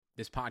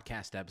This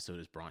podcast episode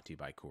is brought to you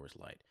by Coors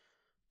Light.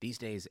 These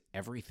days,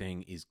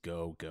 everything is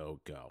go, go,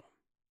 go.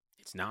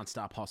 It's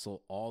nonstop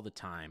hustle all the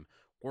time.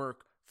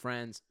 Work,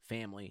 friends,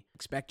 family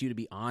expect you to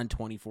be on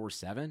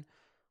 24/7.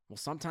 Well,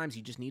 sometimes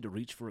you just need to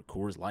reach for a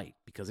Coors Light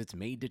because it's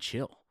made to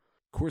chill.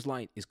 Coors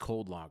Light is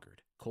cold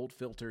lagered, cold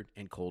filtered,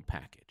 and cold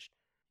packaged.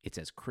 It's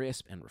as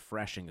crisp and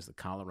refreshing as the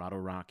Colorado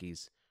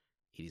Rockies.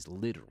 It is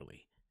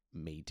literally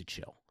made to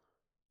chill.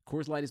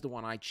 Coors Light is the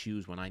one I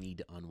choose when I need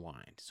to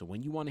unwind. So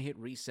when you want to hit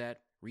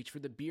reset, reach for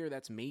the beer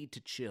that's made to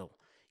chill.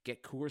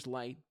 Get Coors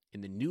Light in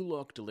the new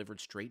look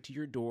delivered straight to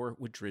your door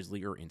with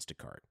Drizzly or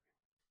Instacart.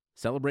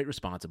 Celebrate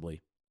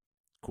responsibly.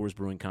 Coors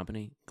Brewing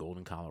Company,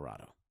 Golden,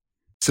 Colorado.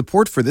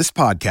 Support for this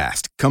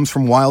podcast comes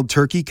from Wild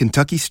Turkey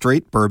Kentucky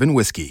Straight Bourbon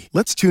Whiskey.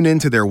 Let's tune in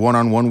to their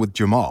one-on-one with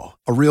Jamal,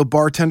 a real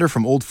bartender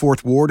from Old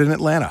Fourth Ward in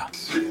Atlanta.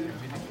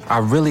 I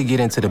really get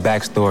into the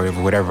backstory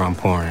of whatever I'm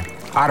pouring,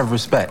 out of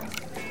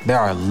respect. There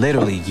are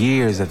literally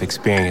years of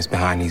experience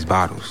behind these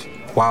bottles.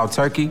 Wild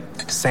Turkey,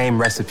 same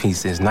recipe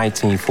since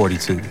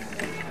 1942.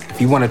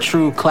 If you want a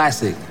true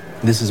classic,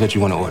 this is what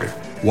you want to order.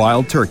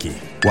 Wild Turkey.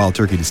 Wild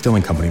Turkey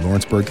Distilling Company,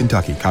 Lawrenceburg,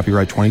 Kentucky.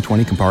 Copyright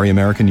 2020, Campari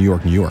American, New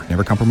York, New York.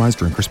 Never compromise,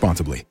 drink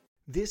responsibly.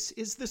 This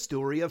is the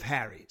story of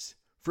Harry's.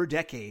 For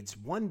decades,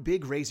 one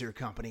big razor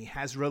company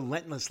has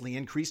relentlessly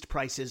increased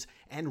prices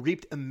and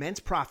reaped immense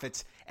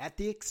profits at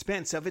the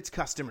expense of its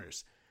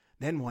customers.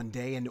 Then one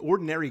day, an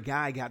ordinary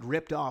guy got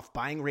ripped off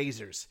buying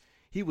razors.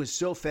 He was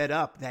so fed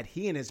up that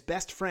he and his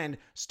best friend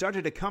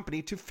started a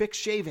company to fix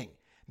shaving.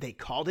 They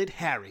called it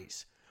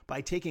Harry's.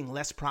 By taking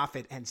less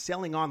profit and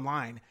selling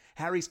online,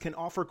 Harry's can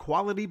offer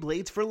quality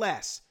blades for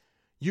less.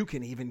 You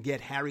can even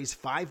get Harry's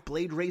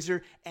 5-blade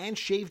razor and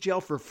shave gel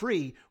for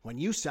free when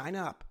you sign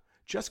up.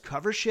 Just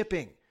cover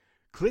shipping.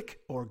 Click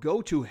or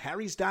go to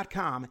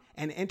harrys.com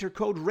and enter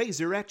code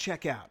RAZOR at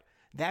checkout.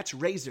 That's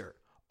RAZOR,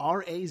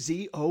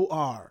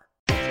 R-A-Z-O-R.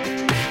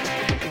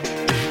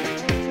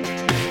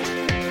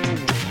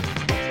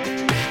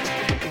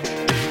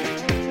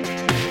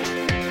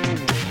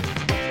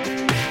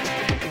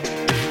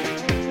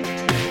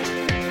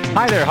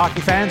 Hi there,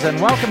 hockey fans,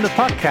 and welcome to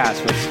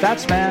Puckcast with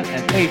Statsman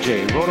and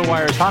AJ,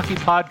 RotoWire's hockey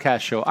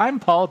podcast show. I'm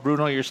Paul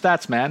Bruno, your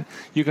Statsman.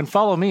 You can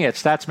follow me at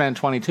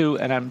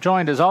Statsman22, and I'm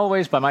joined, as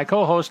always, by my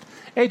co-host,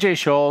 AJ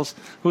Scholes,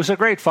 who's a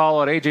great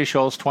follow at AJ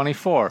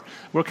Scholes24.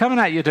 We're coming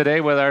at you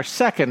today with our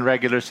second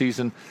regular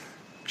season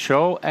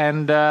show,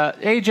 and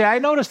AJ, I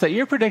noticed that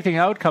you're predicting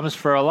outcomes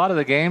for a lot of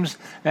the games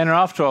and are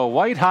off to a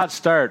white-hot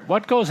start.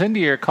 What goes into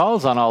your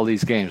calls on all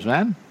these games,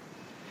 man?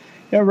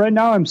 Yeah, right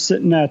now I'm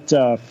sitting at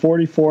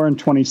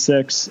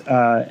 44-26,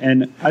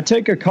 and I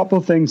take a couple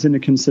things into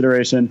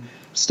consideration,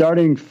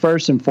 starting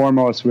first and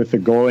foremost with the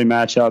goalie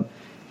matchup.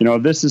 You know,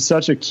 this is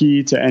such a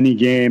key to any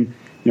game,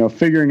 you know,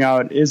 figuring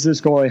out, is this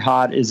goalie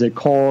hot? Is it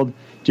cold?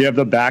 Do you have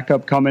the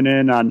backup coming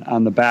in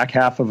on the back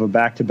half of a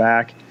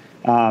back-to-back?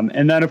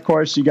 And then, of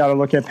course, you got to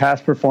look at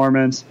past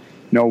performance,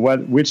 you know,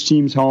 which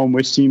team's home,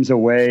 which team's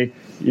away.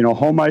 You know,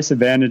 home ice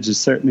advantage is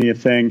certainly a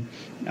thing.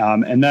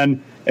 And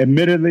then,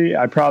 admittedly,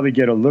 I probably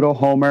get a little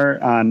homer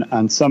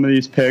on some of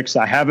these picks.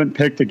 I haven't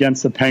picked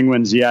against the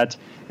Penguins yet,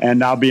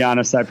 and I'll be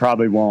honest, I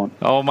probably won't.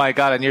 Oh, my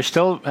God, and you're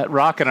still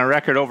rocking a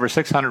record over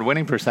 600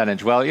 winning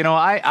percentage. Well, you know,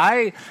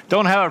 I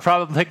don't have a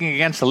problem picking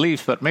against the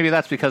Leafs, but maybe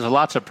that's because of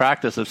lots of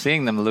practice of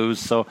seeing them lose,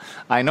 so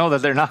I know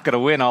that they're not going to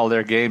win all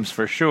their games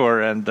for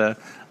sure, and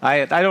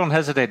I don't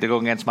hesitate to go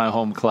against my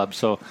home club,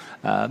 so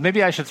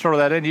maybe I should throw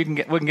that in. We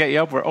can get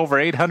you up over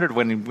 800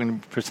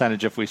 winning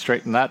percentage if we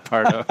straighten that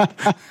part out.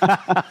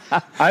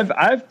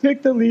 I've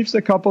picked the Leafs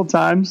a couple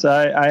times.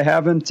 I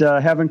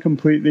haven't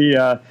completely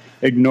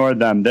ignored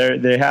them.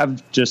 They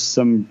have just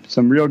some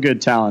real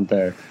good talent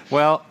there.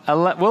 Well,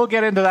 we'll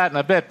get into that in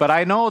a bit, but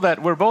I know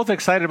that we're both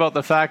excited about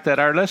the fact that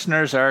our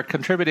listeners are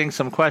contributing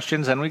some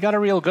questions, and we got a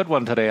real good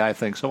one today, I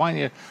think. So why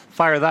don't you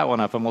fire that one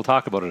up, and we'll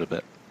talk about it a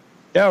bit.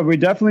 Yeah, we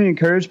definitely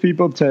encourage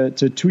people to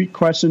tweet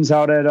questions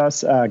out at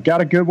us.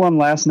 Got a good one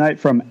last night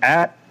from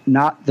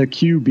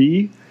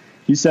 @NotTheQB.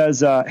 He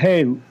says,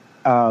 hey,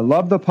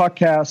 love the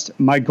podcast.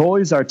 My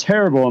goalies are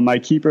terrible in my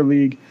keeper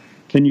league.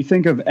 Can you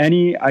think of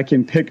any I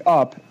can pick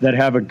up that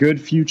have a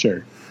good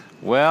future?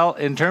 Well,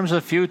 in terms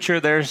of future,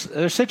 there's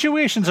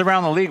situations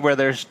around the league where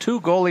there's two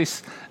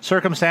goalie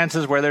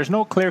circumstances where there's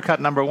no clear-cut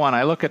number one.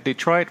 I look at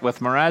Detroit with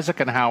Mrazek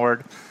and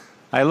Howard.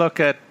 I look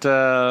at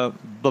the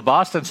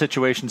Boston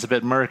situation's a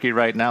bit murky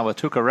right now with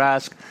Tuukka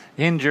Rask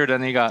injured,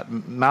 and you got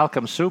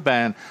Malcolm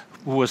Subban,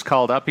 who was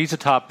called up. He's a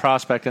top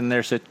prospect in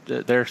their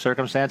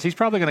circumstance. He's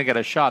probably going to get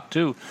a shot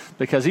too,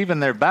 because even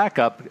their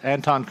backup,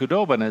 Anton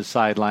Khudobin, is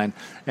sidelined.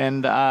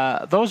 And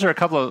those are a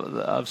couple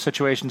of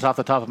situations off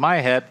the top of my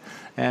head.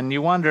 And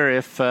you wonder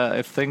if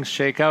things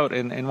shake out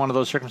in one of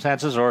those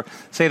circumstances, or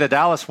say the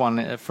Dallas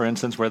one, for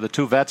instance, where the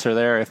two vets are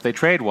there. If they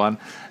trade one,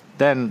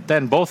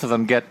 then both of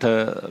them get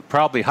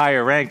probably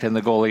higher ranked in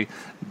the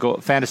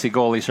fantasy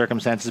goalie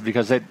circumstances,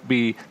 because they'd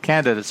be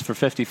candidates for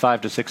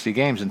 55 to 60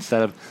 games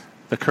instead of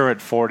the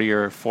current 40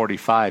 or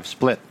 45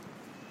 split.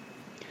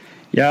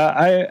 Yeah,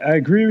 I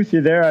agree with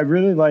you there. I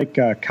really like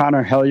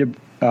Connor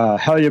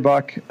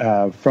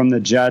Hellebuyck from the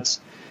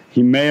Jets.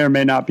 He may or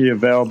may not be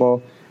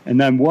available. And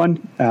then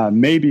one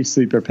maybe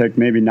sleeper pick,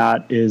 maybe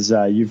not, is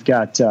you've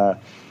got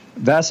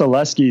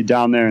Vasilevsky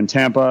down there in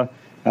Tampa.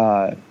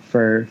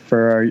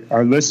 For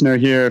our listener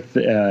here,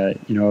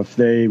 if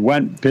they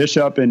went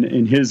Bishop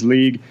in his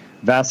league,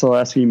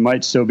 Vasilevsky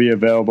might still be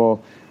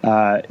available.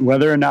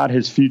 Whether or not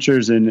his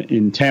futures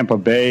in Tampa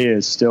Bay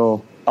is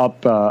still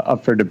up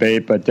for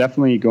debate, but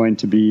definitely going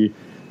to be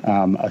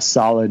a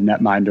solid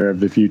netminder of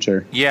the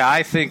future. Yeah,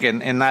 I think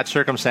in that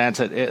circumstance,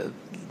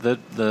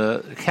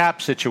 the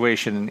cap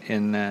situation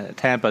in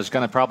Tampa is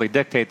going to probably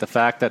dictate the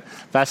fact that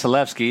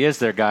Vasilevsky is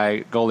their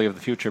goalie of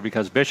the future,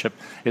 because Bishop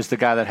is the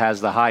guy that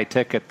has the high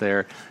ticket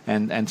there,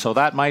 and so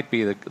that might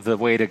be the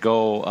way to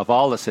go of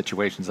all the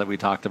situations that we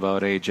talked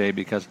about, AJ,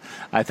 because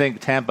I think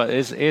Tampa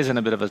is in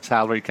a bit of a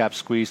salary cap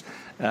squeeze.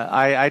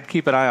 I'd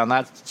keep an eye on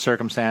that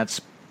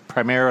circumstance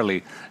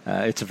primarily.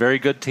 It's a very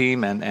good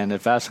team, and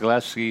if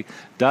Vasilevsky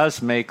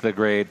does make the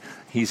grade,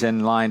 he's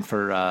in line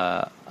for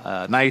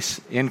a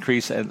nice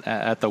increase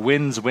at the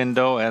wins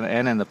window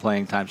and in the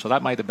playing time. So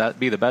that might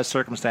be the best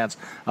circumstance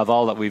of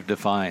all that we've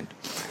defined.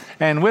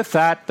 And with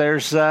that,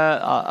 there's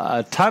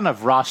a ton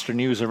of roster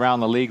news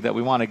around the league that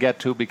we want to get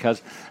to,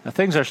 because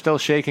things are still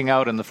shaking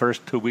out in the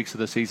first 2 weeks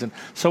of the season.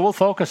 So we'll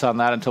focus on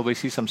that until we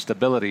see some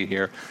stability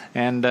here.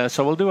 And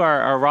so we'll do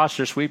our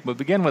roster sweep. We'll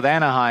begin with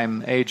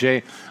Anaheim,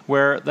 AJ,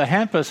 where the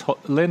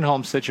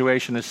Hampus-Lindholm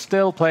situation is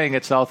still playing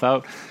itself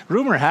out.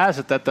 Rumor has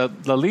it that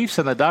the Leafs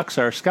and the Ducks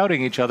are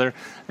scouting each other,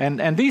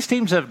 and these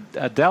teams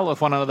have dealt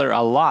with one another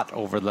a lot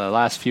over the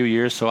last few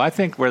years. So I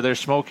think where there's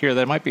smoke here,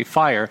 there might be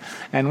fire.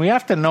 And we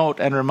have to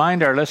note and remind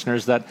our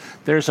listeners that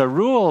there's a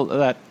rule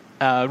that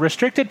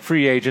restricted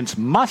free agents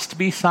must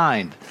be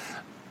signed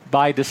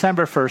by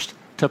December 1st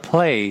to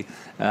play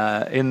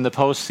in the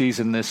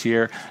postseason this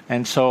year.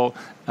 And so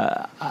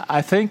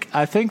I think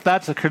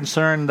that's a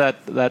concern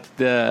that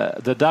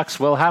the Ducks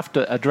will have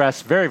to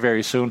address very,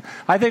 very soon.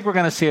 I think we're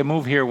going to see a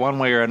move here one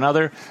way or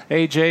another,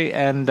 AJ,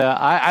 and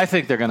I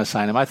think they're going to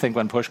sign him. I think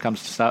when push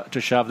comes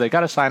to shove, they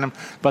got to sign him.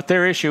 But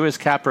their issue is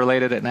cap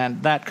related,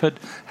 and that could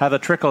have a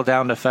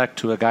trickle-down effect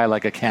to a guy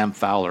like a Cam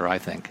Fowler, I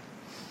think.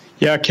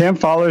 Yeah, Cam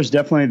Fowler is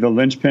definitely the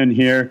linchpin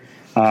here.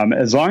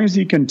 As long as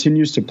he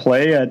continues to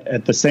play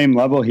at the same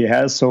level he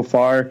has so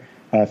far,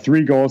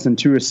 3 goals and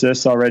 2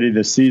 assists already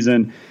this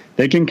season,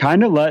 they can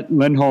kind of let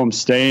Lindholm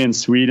stay in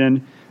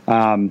Sweden.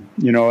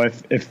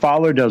 If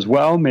Fowler does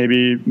well,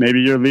 maybe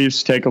your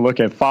Leafs take a look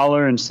at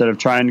Fowler instead of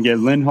trying to get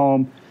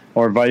Lindholm,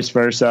 or vice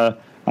versa.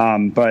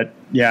 But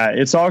yeah,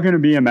 it's all going to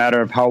be a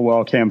matter of how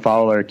well Cam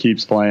Fowler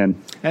keeps playing.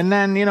 And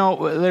then,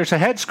 there's a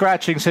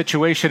head-scratching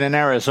situation in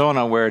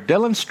Arizona where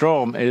Dylan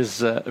Strome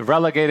is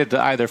relegated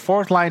to either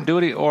fourth-line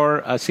duty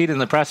or a seat in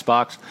the press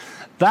box.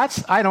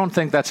 I don't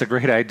think that's a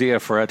great idea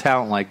for a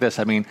talent like this.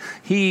 I mean,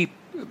 he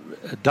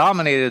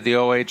dominated the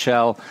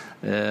OHL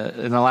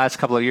in the last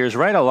couple of years,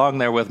 right along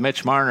there with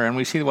Mitch Marner, and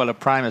we see what a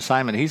prime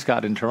assignment he's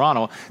got in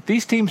Toronto.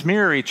 These teams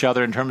mirror each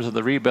other in terms of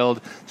the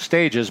rebuild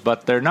stages,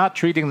 but they're not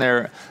treating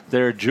their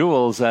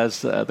jewels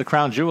as the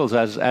crown jewels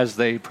as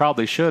they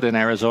probably should in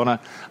Arizona.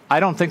 I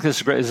don't think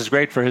this is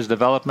great for his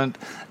development.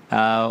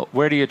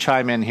 Where do you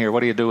chime in here? What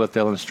do you do with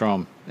Dylan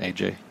Strome,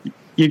 AJ?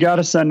 You got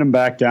to send him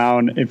back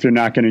down if you're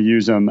not going to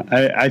use him.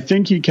 I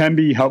think he can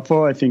be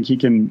helpful. I think he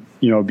can,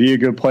 be a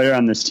good player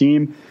on this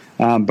team.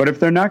 But if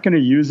they're not going to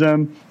use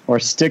him or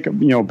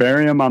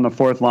bury him on the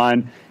fourth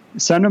line,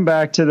 send him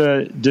back to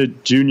the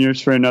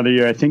juniors for another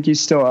year. I think he's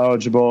still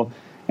eligible,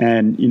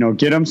 and,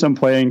 get him some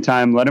playing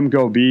time. Let him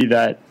go be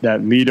that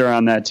leader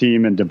on that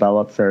team and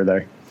develop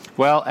further.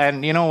 Well,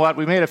 and you know what?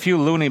 We made a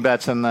few loony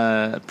bets in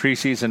the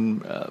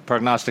preseason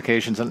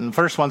prognostications, and the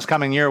first one's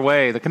coming your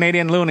way. The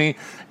Canadian Loony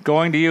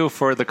going to you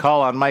for the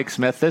call on Mike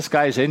Smith. This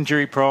guy's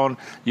injury-prone.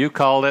 You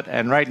called it,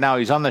 and right now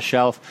he's on the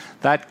shelf.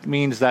 That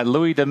means that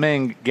Louis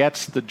Domingue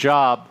gets the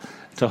job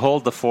to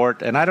hold the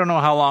fort, and I don't know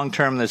how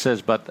long-term this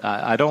is, but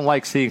I don't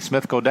like seeing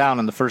Smith go down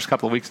in the first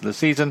couple of weeks of the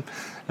season.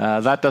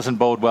 That doesn't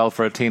bode well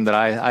for a team that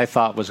I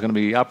thought was going to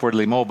be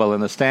upwardly mobile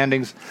in the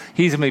standings.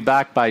 He's going to be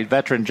backed by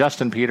veteran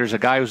Justin Peters, a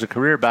guy who's a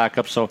career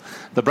backup, so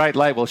the bright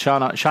light will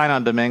shine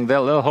on Domingue.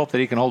 They'll hope that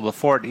he can hold the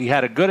fort. He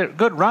had a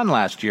good run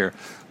last year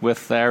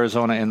with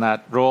Arizona in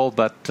that role,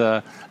 but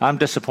I'm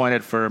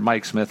disappointed for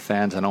Mike Smith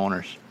fans and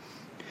owners.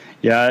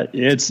 Yeah,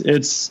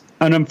 it's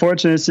an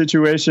unfortunate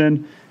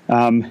situation.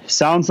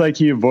 Sounds like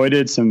he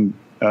avoided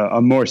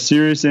a more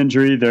serious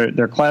injury.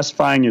 They're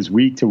classifying as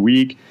week to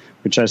week,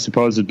 which I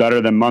suppose is better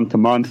than month to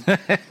month.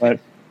 But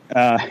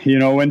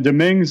when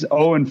Domingue's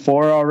 0-4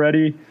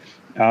 already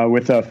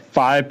with a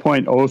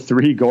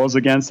 5.03 goals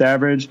against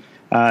average,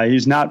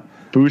 he's not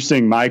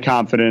boosting my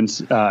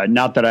confidence.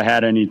 Not that I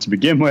had any to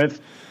begin with,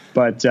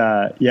 but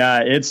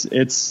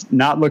it's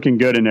not looking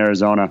good in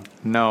Arizona.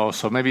 No,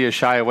 so maybe you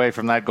shy away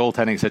from that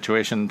goaltending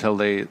situation until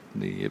the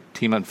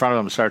team in front of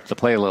them starts to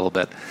play a little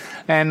bit.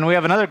 And we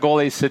have another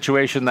goalie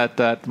situation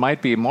that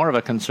might be more of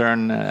a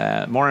concern,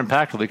 more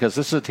impactful, because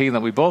this is a team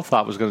that we both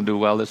thought was going to do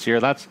well this year.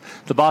 That's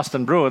the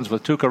Boston Bruins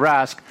with Tuukka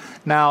Rask.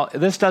 Now,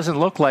 this doesn't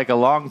look like a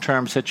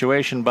long-term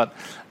situation, but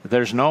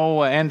there's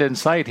no end in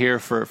sight here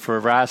for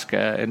Rask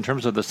in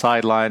terms of the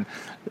sideline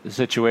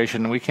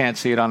situation. We can't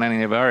see it on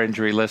any of our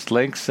injury list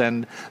links,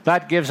 and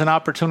that gives an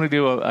opportunity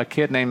to a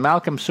kid named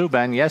Malcolm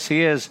Subban. Yes,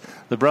 he is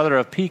the brother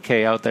of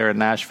PK out there in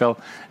Nashville,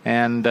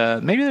 and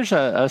maybe there's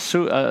a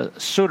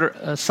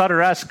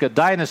Sutter-esque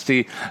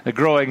dynasty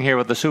growing here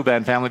with the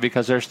Subban family,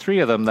 because there's three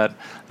of them that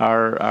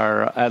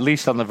are at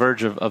least on the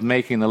verge of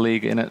making the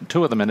league,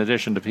 two of them in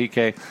addition to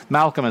PK.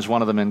 Malcolm is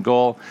one of them in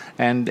goal,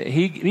 and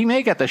he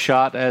may get the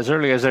shot as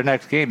early as their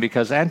next game,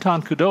 because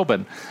Anton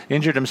Khudobin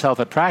injured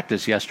himself at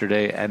practice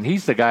yesterday, and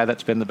he's the guy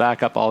that's been the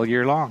backup all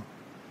year long.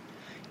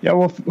 Yeah,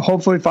 we'll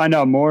hopefully find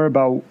out more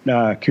about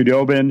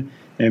Khudobin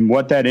and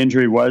what that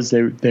injury was.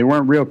 They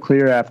weren't real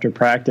clear after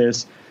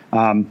practice,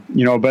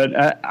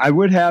 but I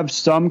would have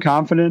some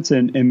confidence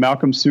in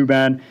Malcolm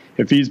Subban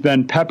if he's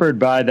been peppered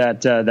by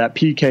that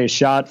PK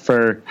shot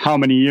for how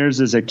many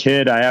years as a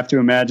kid. I have to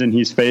imagine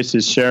he's faced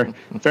his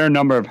fair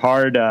number of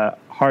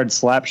hard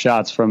slap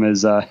shots from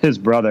his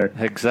brother.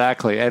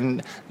 Exactly.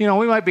 And,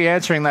 we might be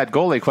answering that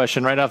goalie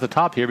question right off the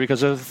top here,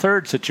 because there's a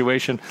third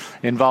situation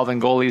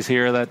involving goalies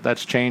here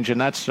that's changed, and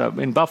that's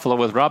in Buffalo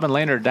with Robin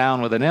Lehner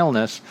down with an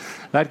illness.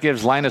 That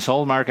gives Linus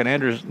Ullmark and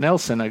Anders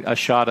Nilsson a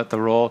shot at the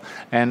role,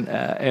 and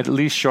at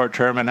least short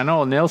term. And I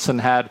know Nilsson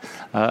had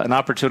an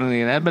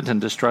opportunity in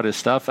Edmonton to strut his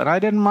stuff, and I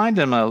didn't mind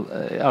him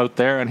out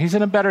there, and he's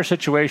in a better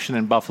situation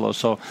in Buffalo.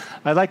 So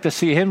I'd like to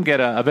see him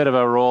get a bit of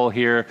a role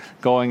here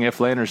going if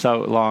Lehner's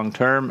out long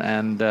term,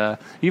 and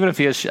even if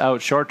he is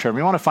out short term.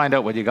 You want to find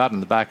out what you got in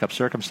the backup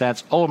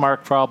circumstance.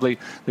 Ullmark probably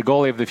the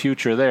goalie of the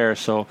future there,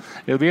 so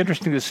it'll be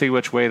interesting to see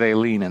which way they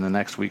lean in the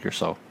next week or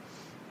so.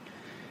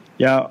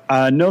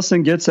 Yeah,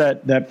 Nilsson gets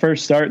that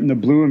first start in the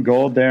blue and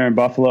gold there in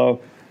Buffalo.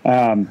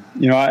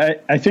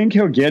 I think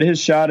he'll get his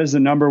shot as a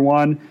number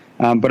one,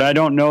 but I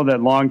don't know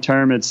that long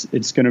term it's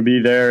going to be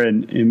there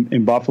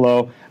in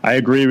Buffalo. I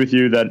agree with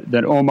you that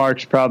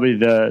Ullmark's probably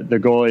the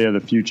goalie of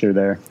the future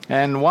there.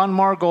 And one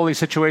more goalie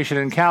situation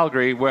in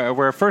Calgary,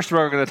 where first of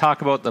all we're going to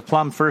talk about the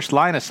plum first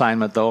line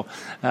assignment, though.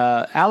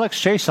 Alex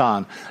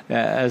Chiasson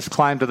has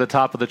climbed to the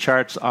top of the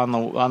charts on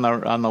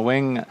the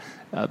wing.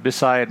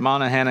 Beside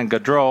Monahan and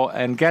Gaudreau,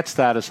 and gets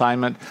that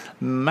assignment.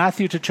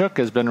 Matthew Tkachuk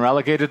has been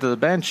relegated to the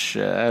bench,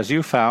 as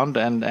you found,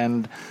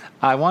 and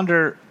I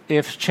wonder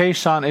if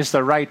Chiasson is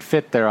the right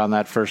fit there on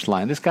that first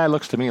line. This guy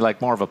looks to me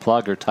like more of a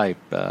plugger type,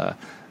 a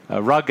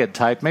rugged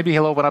type. Maybe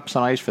he'll open up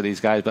some ice for these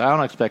guys, but I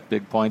don't expect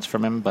big points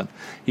from him, but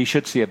he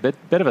should see a bit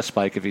of a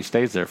spike if he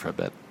stays there for a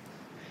bit.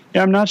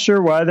 Yeah, I'm not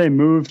sure why they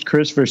moved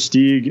Chris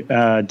Versteeg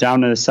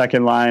down to the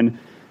second line.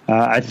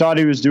 I thought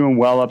he was doing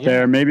well up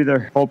there. Maybe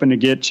they're hoping to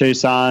get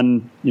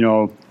Chiasson,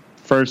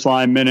 first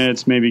line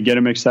minutes, maybe get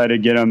him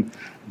excited, get him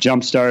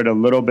jump started a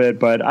little bit.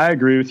 But I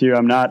agree with you.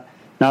 I'm not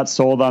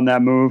sold on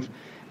that move.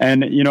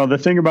 And, the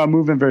thing about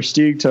moving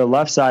Versteeg to the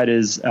left side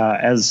is,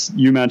 as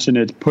you mentioned,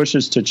 it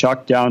pushes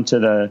Tkachuk down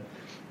to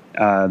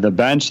the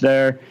bench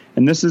there.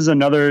 And this is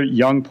another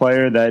young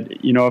player that,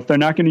 if they're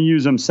not going to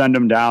use him, send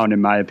him down, in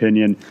my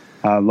opinion.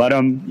 Let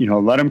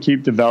him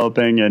keep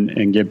developing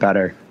and get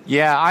better.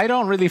 Yeah, I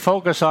don't really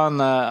focus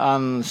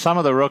on some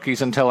of the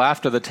rookies until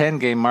after the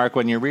 10-game mark,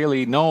 when you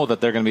really know that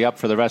they're going to be up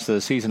for the rest of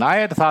the season. I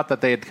had thought that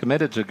they had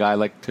committed to a guy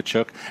like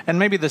Tkachuk, and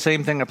maybe the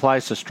same thing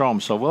applies to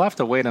Strome. So we'll have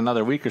to wait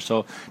another week or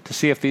so to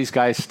see if these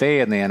guys stay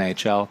in the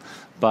NHL.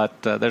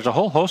 But there's a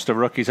whole host of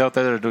rookies out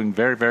there that are doing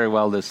very, very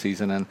well this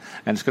season, and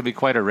it's going to be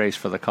quite a race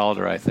for the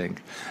Calder, I think.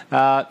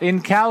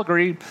 In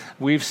Calgary,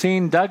 we've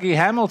seen Dougie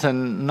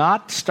Hamilton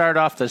not start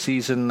off the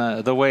season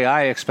the way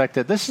I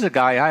expected. This is a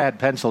guy I had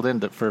penciled in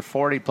for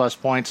 40-plus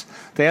points.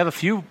 They have a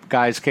few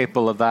guys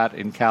capable of that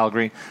in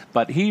Calgary,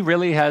 but he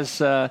really has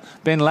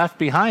been left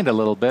behind a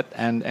little bit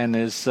and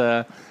is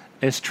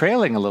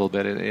trailing a little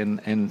bit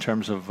in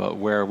terms of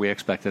where we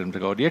expected him to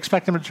go. Do you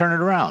expect him to turn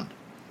it around?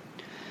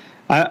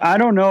 I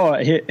don't know.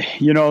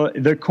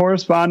 The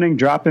corresponding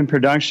drop in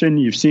production,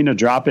 you've seen a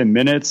drop in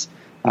minutes.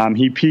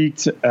 He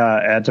peaked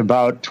at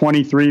about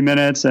 23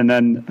 minutes, and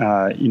then,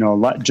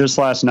 just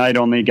last night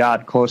only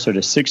got closer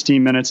to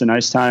 16 minutes in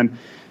ice time.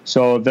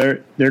 So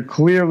they're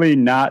clearly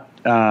not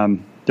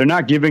they're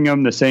not giving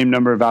him the same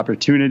number of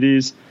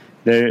opportunities.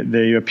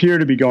 They appear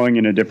to be going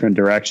in a different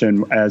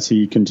direction as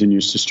he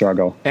continues to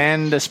struggle.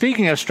 And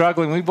speaking of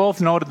struggling, we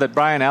both noted that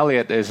Brian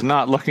Elliott is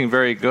not looking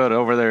very good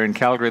over there in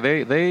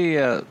Calgary.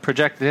 They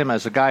projected him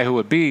as a guy who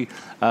would be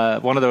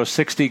one of those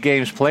 60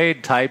 games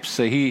played types.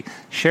 He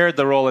shared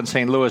the role in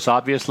St. Louis,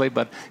 obviously,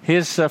 but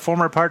his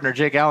former partner,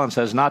 Jake Allen,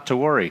 says not to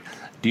worry.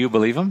 Do you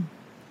believe him?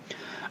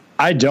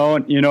 I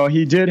don't.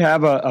 He did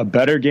have a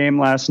better game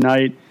last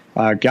night,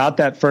 got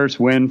that first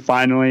win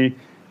finally,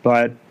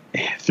 but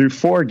through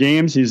 4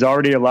 games, he's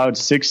already allowed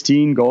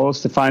 16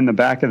 goals to find the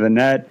back of the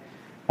net.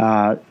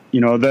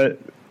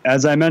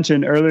 as I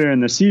mentioned earlier in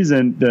the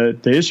season, the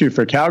issue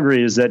for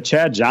Calgary is that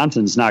Chad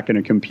Johnson's not going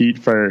to compete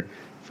for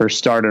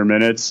starter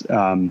minutes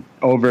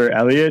over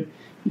Elliott.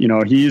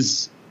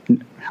 He's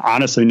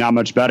honestly not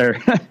much better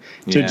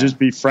to just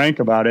be frank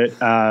about it.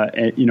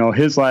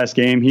 His last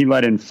game, he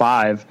let in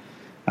 5.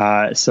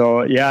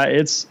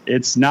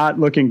 It's not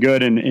looking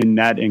good in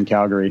net in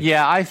Calgary.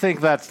 Yeah, I think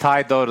that's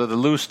tied, though, to the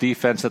loose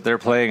defense that they're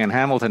playing, and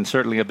Hamilton's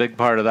certainly a big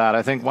part of that.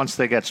 I think once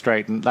they get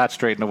straightened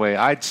away,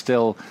 I'd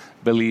still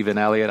believe in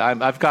Elliott.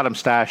 I've got him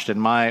stashed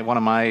in one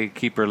of my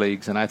keeper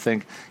leagues, and I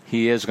think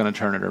he is going to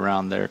turn it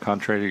around there,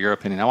 contrary to your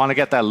opinion. I want to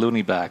get that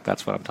Looney back.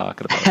 That's what I'm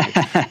talking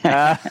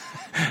about.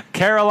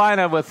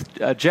 Carolina with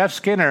Jeff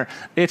Skinner.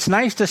 It's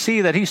nice to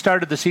see that he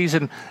started the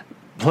season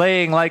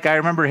playing like I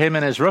remember him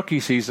in his rookie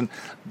season,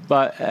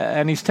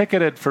 and he's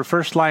ticketed for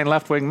first-line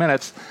left-wing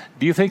minutes.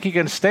 Do you think he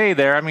can stay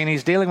there? I mean,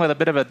 he's dealing with a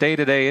bit of a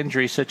day-to-day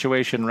injury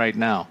situation right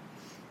now.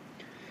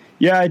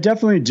 Yeah, I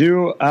definitely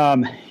do.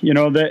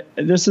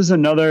 This is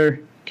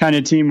another kind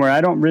of team where I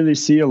don't really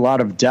see a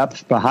lot of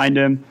depth behind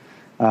him.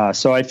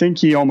 So I think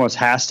he almost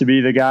has to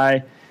be the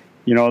guy.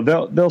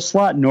 They'll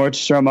slot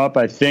Nordstrom up,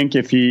 I think,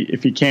 if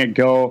he can't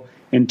go.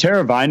 And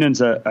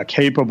Teravainen's a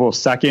capable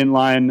second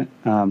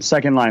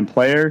line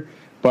player,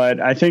 but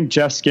I think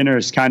Jeff Skinner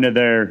is kind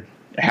of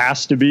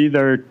has to be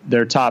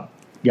their top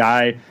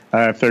guy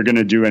if they're going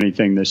to do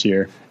anything this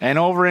year. And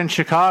over in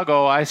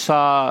Chicago, I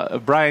saw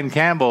Brian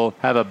Campbell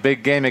have a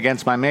big game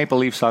against my Maple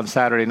Leafs on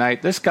Saturday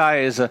night. This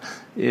guy is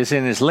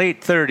in his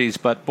late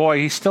 30s, but boy,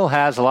 he still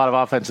has a lot of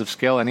offensive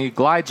skill, and he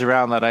glides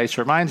around that ice.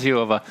 Reminds you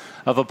of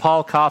a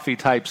Paul Coffey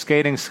type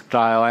skating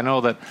style. I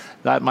know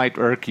that might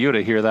irk you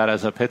to hear that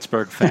as a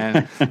Pittsburgh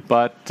fan,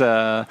 but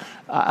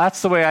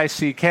that's the way I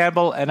see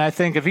Campbell. And I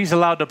think if he's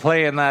allowed to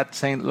play in that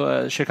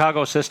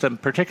Chicago system,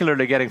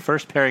 particularly getting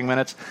first pairing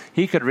minutes,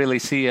 he could really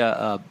see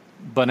a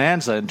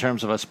bonanza in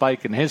terms of a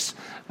spike in his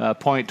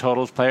point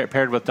totals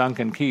paired with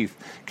Duncan Keith.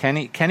 Can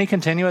he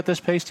continue at this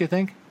pace, do you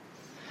think?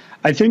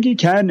 I think he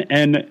can,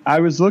 and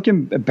I was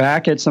looking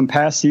back at some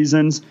past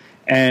seasons,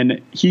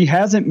 and he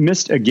hasn't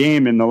missed a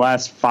game in the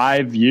last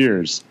 5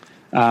 years.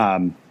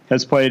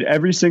 Has played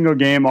every single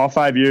game, all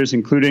 5 years,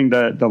 including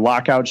the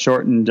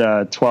lockout-shortened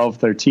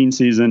 12-13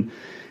 season.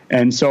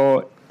 And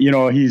so,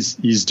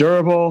 he's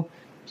durable.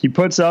 He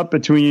puts up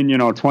between,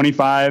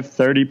 25,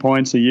 30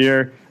 points a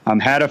year.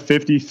 Had a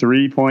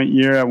 53-point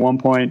year at one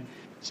point.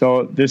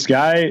 So this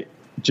guy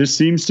just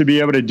seems to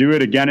be able to do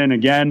it again and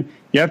again.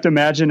 You have to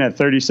imagine at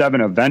 37,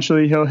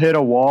 eventually he'll hit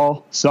a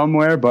wall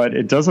somewhere, but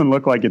it doesn't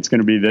look like it's going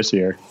to be this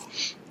year.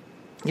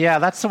 Yeah,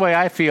 that's the way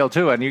I feel,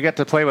 too. And you get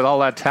to play with all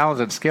that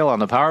talent and skill on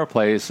the power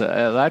plays.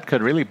 That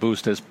could really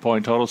boost his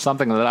point total,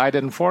 something that I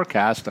didn't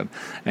forecast,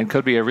 and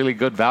could be a really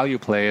good value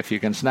play if you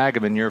can snag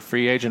him in your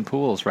free agent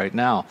pools right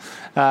now.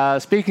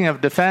 Speaking of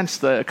defense,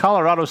 the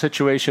Colorado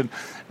situation,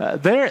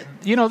 this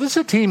is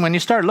a team, when you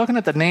start looking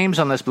at the names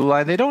on this blue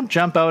line, they don't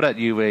jump out at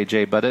you,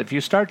 AJ, but if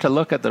you start to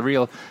look at the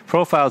real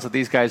profiles that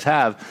these guys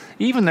have,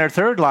 even their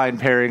third line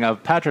pairing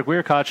of Patrick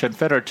Wiercott and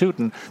Fedor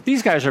Tutin,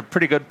 these guys are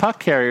pretty good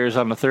puck carriers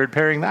on the third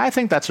pairing. I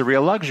think that's a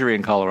real luxury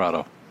in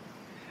Colorado.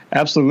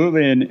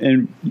 Absolutely,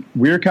 and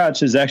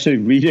Wiercott is actually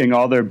leading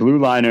all their blue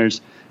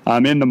liners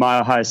in the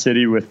Mile High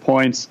City with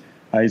points.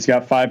 He's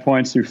got 5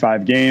 points through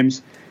 5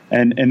 games.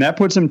 And that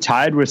puts him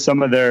tied with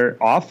some of their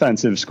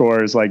offensive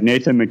scorers like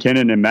Nathan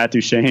McKinnon and Matt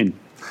Duchene.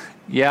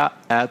 Yeah,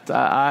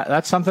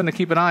 that's something to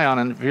keep an eye on.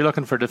 And if you're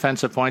looking for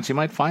defensive points, you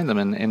might find them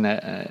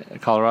in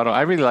Colorado.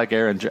 I really like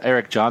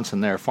Eric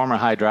Johnson there, former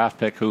high draft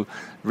pick who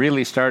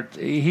really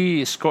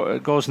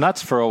goes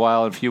nuts for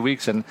a few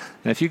weeks. And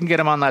if you can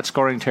get him on that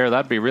scoring tear,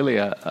 that'd be really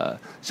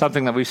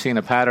something that we've seen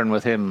a pattern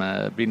with him.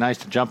 It'd be nice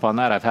to jump on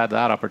that. I've had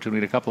that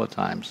opportunity a couple of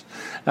times.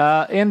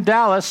 In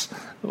Dallas,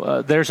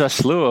 there's a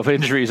slew of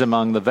injuries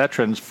among the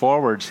veterans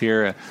forwards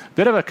here. A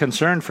bit of a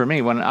concern for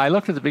me. When I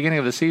looked at the beginning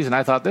of the season,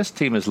 I thought this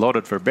team is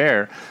loaded for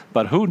bear,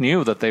 but who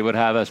knew that they would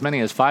have as many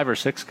as 5 or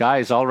 6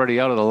 guys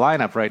already out of the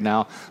lineup right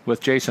now with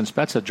Jason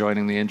Spezza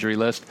joining the injury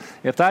list.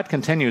 If that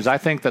continues, I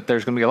think that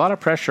there's going to be a lot of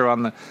pressure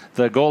on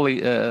the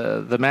goalie,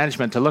 the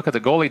management to look at the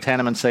goalie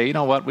tandem and say, you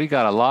know what, we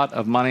got a lot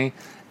of money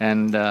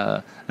and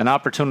an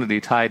opportunity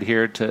tied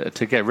here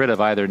to get rid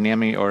of either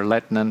Niemi or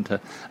Lehtinen to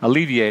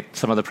alleviate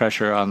some of the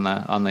pressure on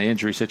the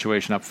injury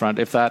situation up front.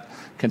 If that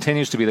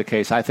continues to be the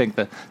case, I think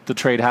that the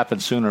trade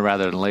happens sooner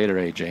rather than later,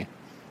 AJ.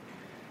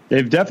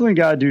 They've definitely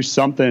got to do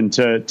something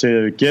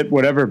to get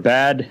whatever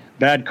bad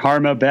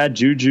karma, bad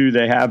juju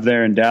they have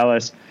there in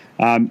Dallas.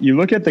 You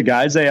look at the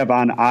guys they have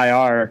on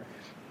IR,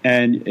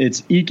 and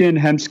it's Eakin,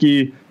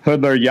 Hemsky,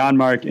 Hudler,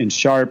 Janmark, and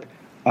Sharp.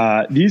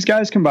 These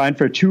guys combined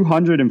for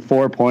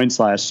 204 points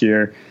last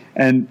year,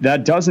 and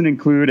that doesn't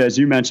include, as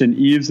you mentioned,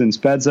 Eves and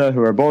Spezza,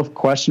 who are both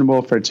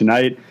questionable for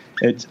tonight.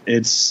 Maybe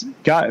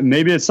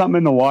it's something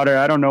in the water.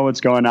 I don't know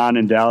what's going on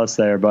in Dallas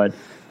there, but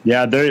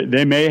yeah,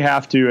 they may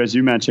have to, as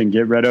you mentioned,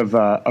 get rid of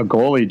a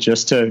goalie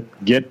just to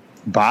get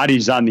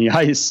bodies on the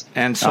ice.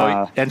 And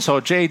so,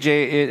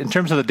 JJ, in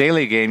terms of the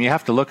daily game, you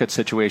have to look at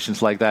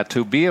situations like that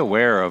to be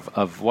aware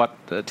of what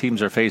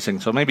teams are facing.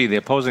 So maybe the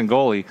opposing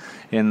goalie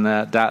in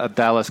the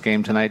Dallas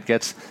game tonight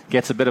gets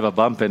a bit of a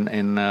bump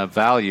in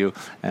value,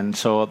 and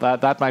so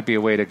that might be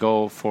a way to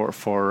go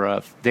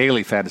for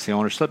daily fantasy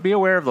owners. So be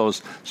aware of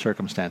those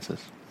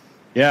circumstances.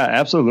 Yeah,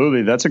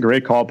 absolutely. That's a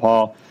great call,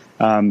 Paul.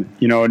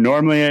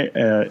 Normally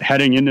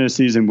heading into the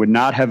season would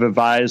not have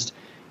advised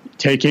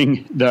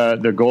taking the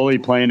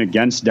goalie playing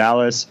against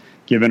Dallas,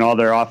 given all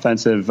their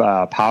offensive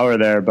power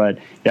there. But,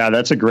 yeah,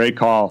 that's a great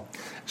call.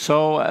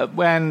 So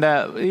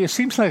it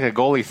seems like a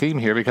goalie theme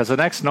here, because the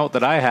next note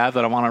that I have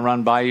that I want to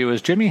run by you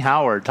is Jimmy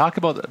Howard. Talk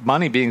about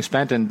money being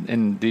spent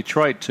in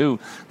Detroit, too.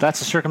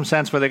 That's a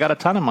circumstance where they got a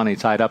ton of money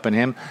tied up in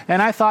him.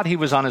 And I thought he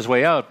was on his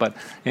way out, but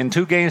in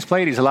 2 games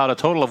played, he's allowed a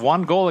total of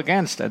 1 goal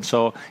against. And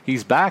so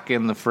he's back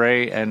in the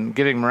fray and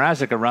giving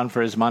Mrazek a run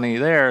for his money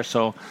there.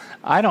 So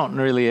I don't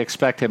really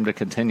expect him to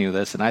continue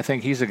this, and I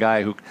think he's a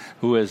guy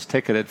who is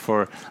ticketed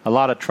for a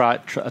lot of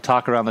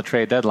talk around the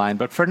trade deadline.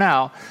 But for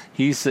now,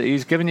 he's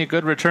giving you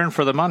good return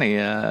for the money,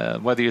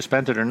 whether you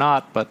spent it or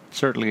not. But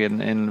certainly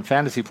in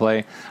fantasy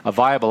play, a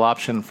viable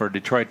option for a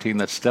Detroit team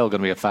that's still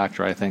going to be a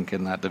factor, I think,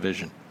 in that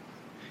division.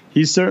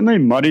 He's certainly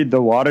muddied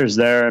the waters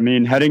there. I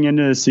mean, heading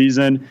into the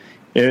season,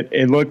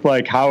 it looked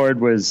like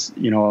Howard was,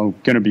 going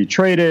to be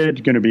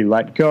traded, going to be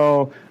let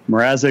go.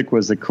 Mrazek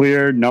was the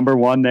clear number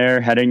 1 there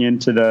heading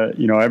into the,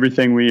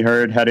 everything we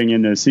heard heading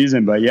into the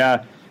season. But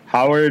yeah,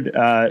 Howard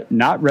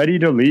not ready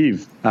to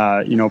leave,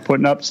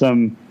 putting up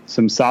some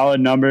solid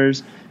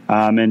numbers,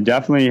 and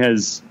definitely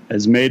has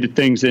made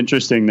things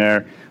interesting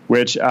there,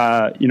 which, for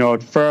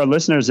our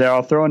listeners there,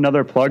 I'll throw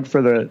another plug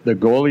for the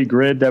goalie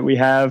grid that we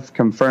have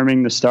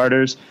confirming the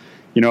starters.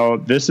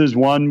 This is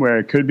one where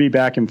it could be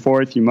back and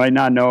forth. You might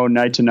not know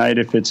night to night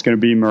if it's going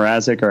to be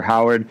Mrazek or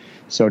Howard.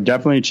 So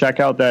definitely check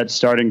out that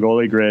starting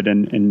goalie grid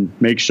and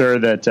make sure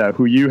that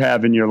who you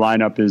have in your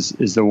lineup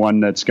is the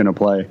one that's going to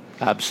play.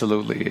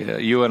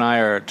 Absolutely. You and I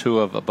are 2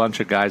 of a bunch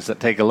of guys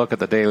that take a look at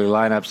the daily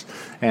lineups,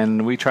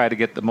 and we try to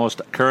get the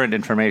most current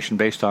information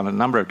based on a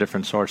number of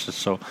different sources.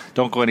 So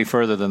don't go any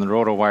further than the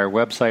RotoWire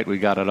website. We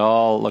got it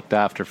all looked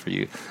after for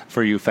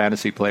you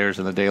fantasy players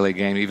in the daily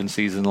game, even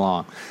season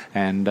long.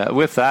 And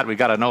with that, we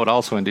got a note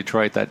also in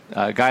Detroit that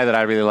a guy that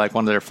I really like,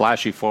 one of their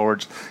flashy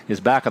forwards,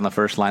 is back on the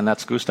first line.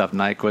 That's Gustav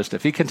Nyquist.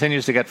 If he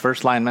continues to get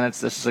first line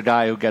minutes, this is a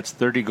guy who gets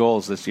 30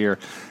 goals this year,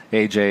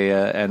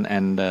 AJ,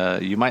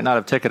 and you might not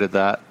have ticketed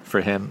that for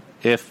him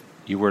if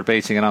you were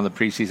basing it on the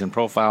preseason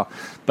profile.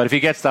 But if he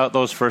gets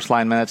those first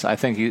line minutes, I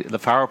think the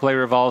power play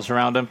revolves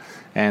around him,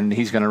 and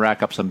he's going to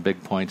rack up some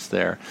big points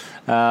there.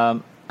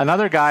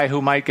 Another guy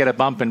who might get a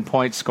bump in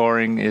point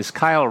scoring is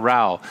Kyle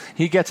Rao.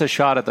 He gets a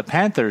shot at the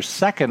Panthers'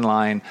 second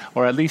line,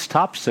 or at least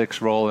top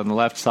 6 role in the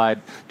left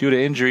side, due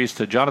to injuries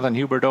to Jonathan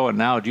Huberdeau, and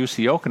now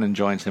Jussi Jokinen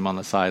joins him on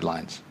the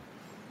sidelines.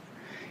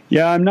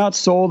 Yeah, I'm not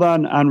sold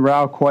on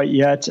Rao quite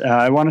yet.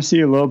 I want to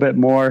see a little bit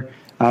more.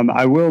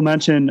 I will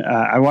mention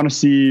I want to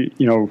see,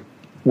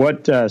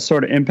 what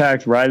sort of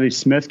impact Riley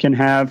Smith can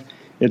have.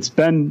 It's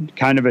been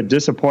kind of a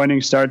disappointing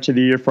start to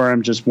the year for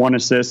him, just 1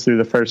 assist through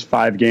the first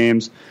 5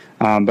 games.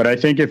 But I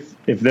think if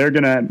they're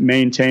going to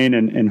maintain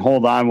and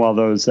hold on while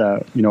those,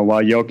 while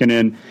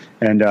Jokinen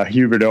and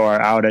Huberdeau are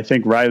out, I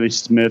think Riley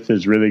Smith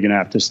is really going to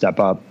have to step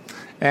up.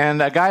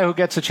 And a guy who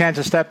gets a chance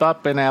to step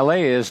up in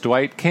L.A. is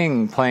Dwight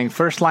King, playing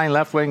first-line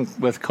left wing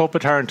with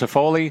Kopitar and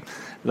Toffoli.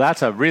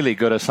 That's a really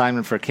good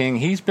assignment for King.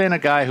 He's been a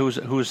guy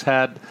who's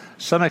had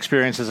some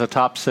experience as a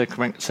top 6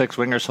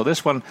 winger, so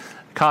this one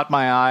caught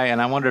my eye,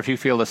 and I wonder if you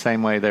feel the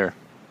same way there.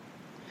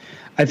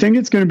 I think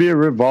it's going to be a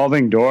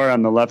revolving door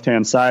on the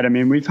left-hand side. I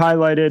mean, we've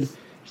highlighted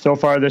so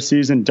far this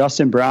season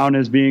Dustin Brown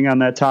as being on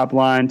that top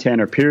line,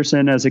 Tanner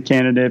Pearson as a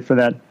candidate for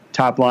that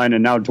top line,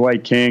 and now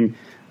Dwight King.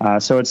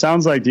 So it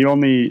sounds like the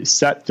only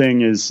set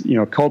thing is,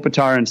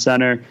 Kopitar in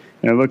center,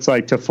 and it looks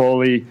like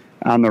Toffoli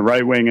on the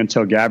right wing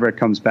until Gaborik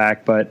comes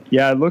back. But,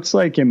 yeah, it looks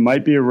like it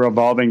might be a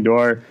revolving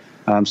door.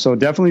 So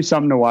definitely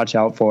something to watch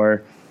out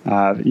for.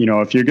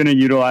 If you're going to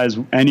utilize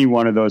any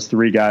one of those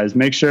 3 guys,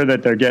 make sure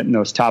that they're getting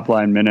those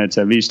top-line minutes,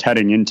 at least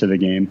heading into the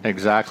game.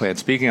 Exactly. And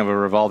speaking of a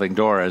revolving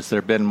door, has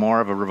there been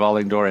more of a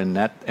revolving door in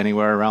net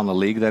anywhere around the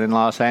league than in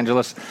Los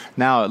Angeles?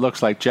 Now it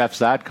looks like Jeff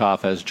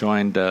Zadkoff has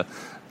joined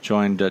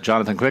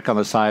Jonathan Quick on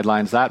the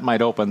sidelines. That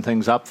might open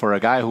things up for a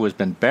guy who has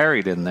been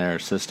buried in their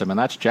system, and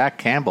that's Jack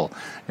Campbell.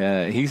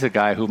 He's a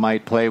guy who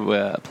might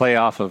play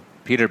off of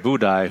Peter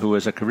Budaj, who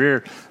is a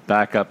career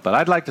backup. But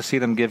I'd like to see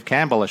them give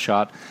Campbell a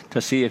shot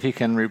to see if he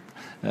can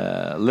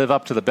live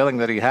up to the billing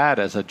that he had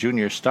as a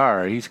junior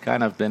star. He's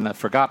kind of been a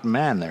forgotten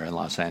man there in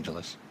Los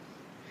Angeles.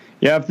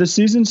 Yeah, if the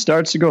season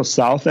starts to go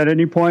south at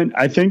any point,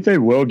 I think they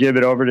will give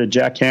it over to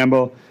Jack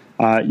Campbell.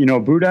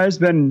 Budaj's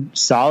been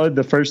solid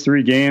the first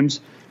 3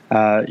 games.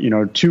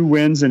 2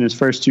 wins in his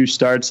first 2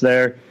 starts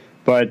there.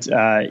 But,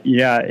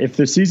 if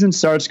the season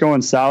starts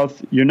going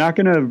south, you're not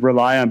going to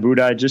rely on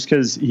Budaj just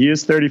because he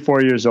is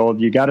 34 years old.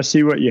 You got to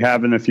see what you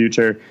have in the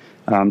future.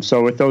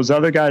 So with those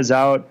other guys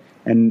out,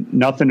 and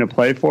nothing to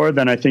play for,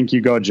 then I think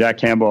you go Jack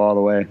Campbell all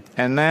the way.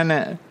 And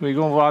then we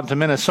go on to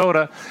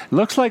Minnesota.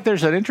 Looks like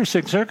there's an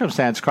interesting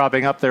circumstance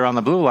cropping up there on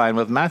the blue line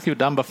with Matthew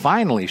Dumba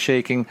finally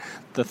shaking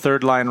the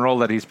third line role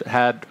that he's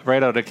had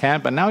right out of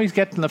camp, and now he's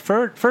getting the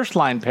first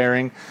line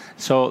pairing.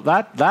 So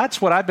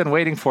that's what I've been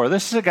waiting for.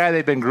 This is a guy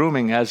they've been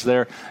grooming as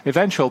their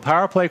eventual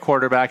power play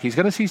quarterback. He's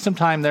going to see some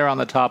time there on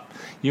the top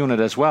unit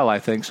as well, I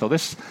think. So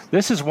this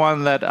is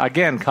one that,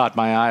 again, caught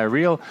my eye. A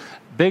real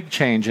big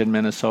change in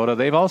Minnesota.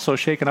 They've also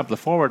shaken up the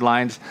forward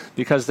lines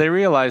because they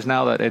realize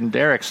now that in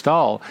Eric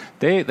Stahl,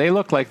 they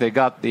look like they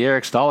got the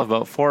Eric Stahl of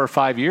about 4 or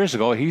 5 years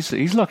ago.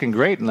 He's looking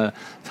great in the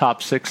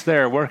top six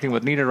there, working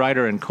with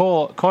Niederreiter and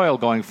Coyle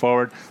going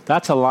forward.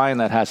 That's a line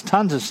that has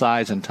tons of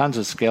size and tons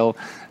of skill.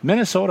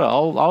 Minnesota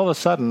all of a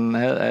sudden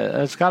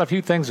has got a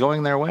few things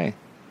going their way.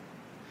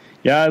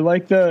 Yeah, I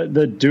like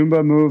the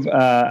Dumba move.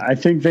 I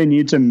think they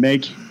need to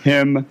make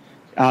him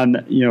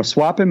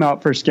swap him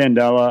out for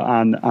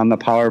Scandella on the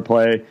power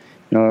play.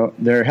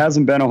 There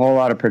hasn't been a whole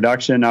lot of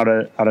production out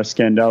of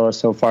Scandella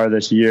so far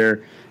this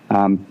year.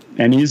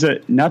 And he's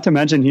not to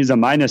mention he's a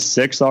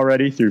 -6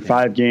 already through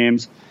 5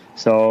 games.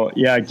 So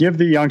yeah, give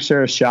the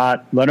youngster a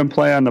shot, let him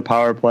play on the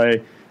power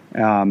play,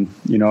 and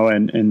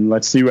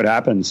let's see what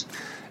happens.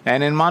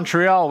 And in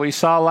Montreal, we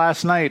saw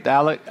last night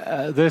Alexander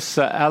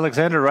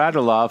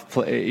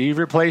Radulov. He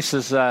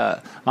replaces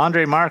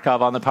Andrei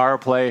Markov on the power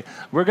play.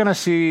 We're going to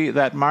see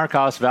that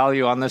Markov's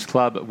value on this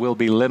club will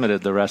be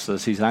limited the rest of the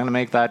season. I'm going to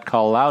make that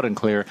call loud and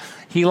clear.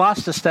 He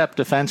lost a step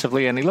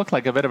defensively, and he looked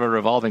like a bit of a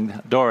revolving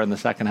door in the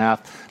second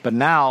half. But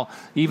now,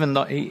 even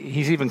though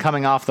he's even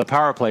coming off the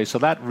power play, so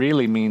that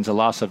really means a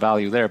loss of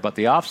value there. But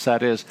the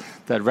offset is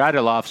that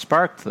Radulov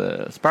sparked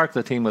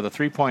the team with a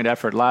 3-point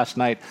effort last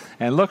night,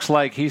 and looks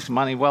like he's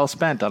money well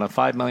spent on a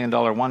 $5 million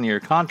one-year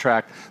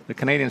contract. The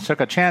Canadiens took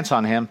a chance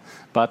on him,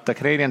 but the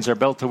Canadiens are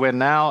built to win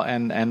now,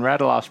 and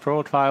Radulov's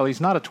profile, he's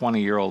not a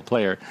 20-year-old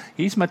player.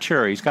 He's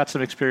mature. He's got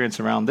some experience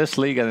around this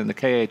league and in the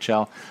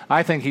KHL.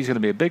 I think he's going to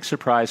be a big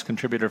surprise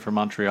contributor for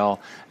Montreal,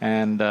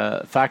 and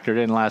factored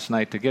in last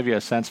night to give you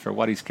a sense for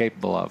what he's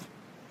capable of.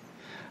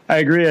 I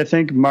agree. I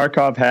think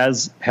Markov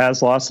has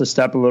lost a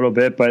step a little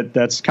bit, but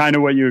that's kind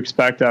of what you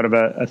expect out of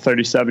a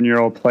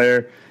 37-year-old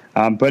player.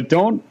 But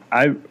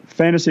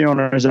fantasy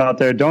owners out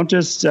there, don't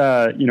just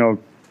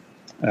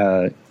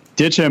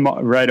ditch him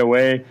right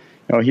away.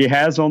 He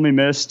has only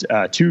missed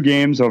 2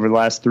 games over the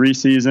last 3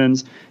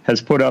 seasons,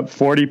 has put up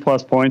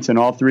 40-plus points in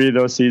all 3 of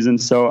those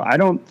seasons. So I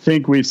don't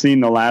think we've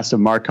seen the last of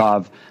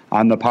Markov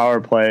on the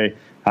power play.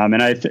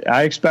 And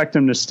I expect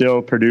him to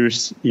still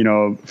produce,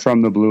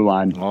 from the blue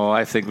line. Oh,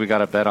 I think we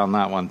got a bet on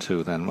that one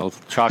too. Then we'll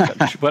chalk.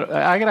 But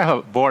I gotta have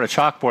a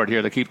chalkboard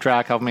here to keep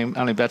track of how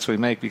many bets we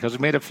make, because we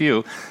made a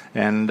few,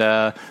 and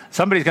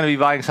somebody's going to be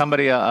buying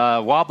somebody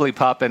a wobbly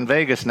pup in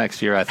Vegas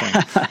next year, I think.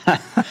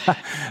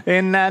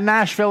 In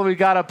Nashville, we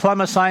got a plum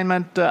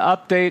assignment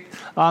update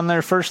on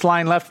their first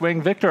line left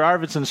wing. Victor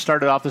Arvidsson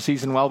started off the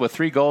season well with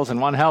 3 goals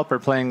and 1 helper,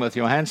 playing with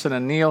Johansson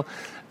and Neal.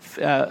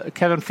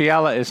 Kevin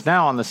Fiala is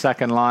now on the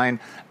second line.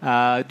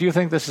 Do you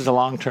think this is a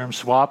long-term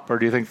swap, or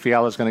do you think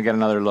Fiala is going to get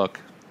another look?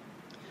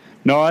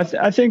 No,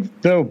 I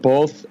think they'll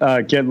both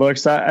get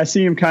looks. I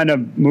see him kind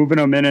of moving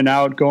them in and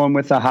out, going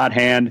with the hot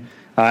hand.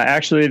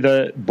 Actually,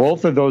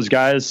 both of those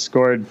guys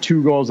scored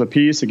 2 goals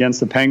apiece against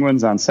the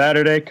Penguins on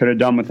Saturday. Could have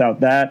done without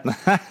that.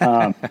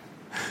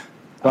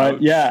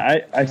 But yeah,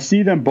 I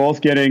see them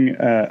both getting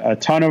a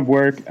ton of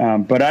work.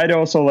 But I'd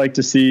also like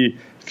to see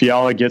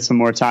Fiala get some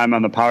more time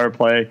on the power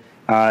play.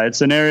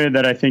 It's an area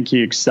that I think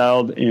he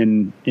excelled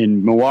in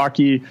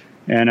Milwaukee,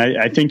 and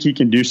I think he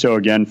can do so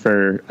again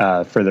for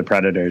the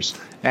Predators.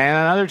 And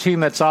another team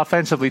that's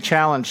offensively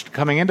challenged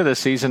coming into this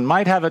season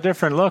might have a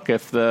different look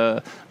if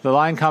the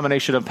line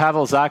combination of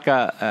Pavel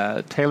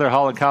Zacha, Taylor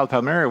Hall, and Kyle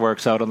Palmieri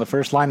works out on the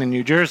first line in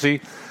New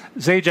Jersey.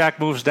 Zajac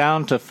moves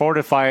down to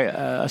fortify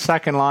a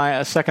second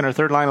or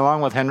third line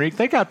along with Henrique.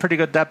 They got pretty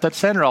good depth at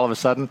center all of a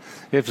sudden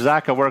if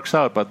Zacha works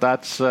out, but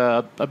that's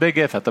a big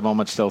if at the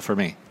moment still for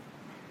me.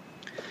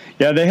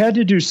 Yeah, they had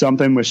to do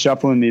something with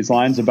shuffling these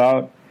lines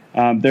about.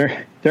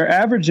 They're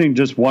averaging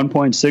just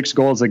 1.6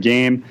 goals a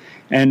game,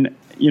 and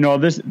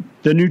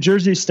the New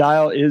Jersey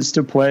style is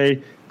to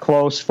play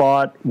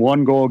close-fought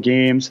 1-goal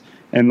games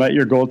and let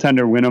your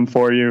goaltender win them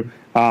for you.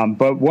 But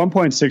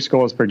 1.6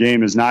 goals per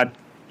game is not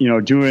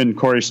doing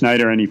Corey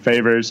Schneider any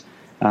favors.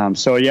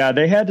 So yeah,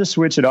 they had to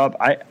switch it up.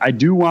 I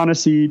do want to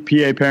see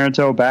P.A.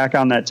 Parenteau back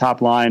on that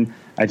top line.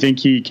 I think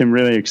he can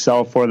really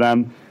excel for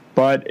them.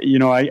 But,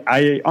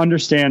 I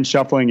understand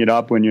shuffling it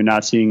up when you're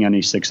not seeing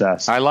any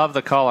success. I love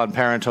the call on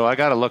Parenteau. I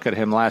got to look at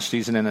him last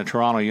season in a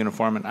Toronto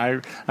uniform,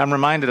 and I'm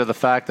reminded of the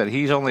fact that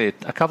he's only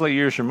a couple of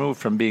years removed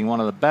from being one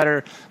of the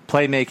better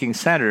playmaking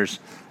centers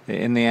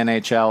in the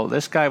NHL.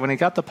 This guy, when he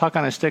got the puck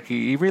on his stick,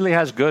 he really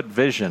has good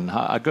vision,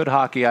 a good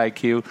hockey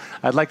IQ.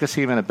 I'd like to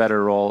see him in a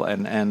better role,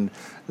 and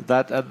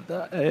that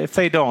if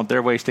they don't,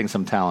 they're wasting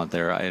some talent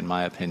there, in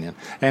my opinion.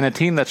 And a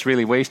team that's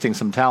really wasting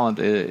some talent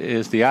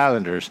is the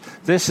Islanders.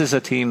 This is a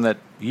team that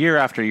year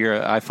after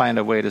year, I find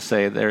a way to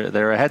say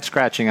they're a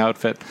head-scratching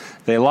outfit.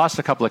 They lost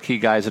a couple of key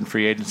guys in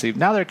free agency.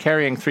 Now they're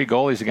carrying 3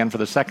 goalies again for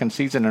the second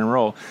season in a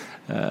row.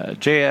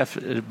 J.F.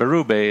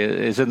 Berube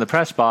is in the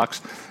press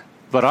box,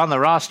 but on the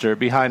roster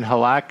behind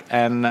Halak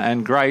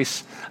and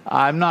Grice,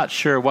 I'm not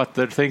sure what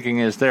their thinking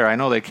is there. I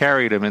know they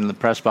carried him in the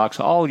press box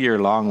all year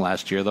long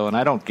last year, though, and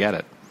I don't get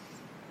it.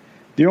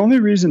 The only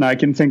reason I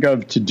can think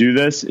of to do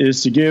this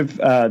is to give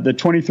the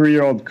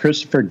 23-year-old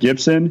Christopher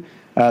Gibson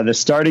the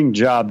starting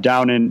job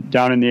down in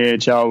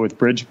the AHL with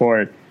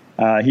Bridgeport.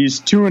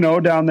 He's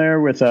 2-0 down there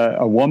with a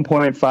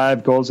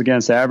 1.5 goals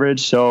against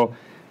average. So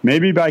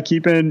maybe by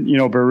keeping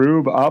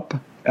Berube up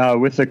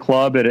with the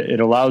club,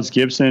 it allows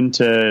Gibson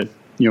to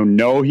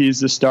know he's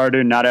the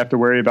starter, not have to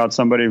worry about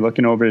somebody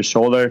looking over his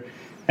shoulder.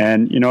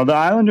 And the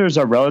Islanders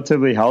are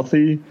relatively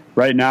healthy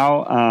right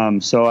now,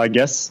 so I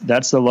guess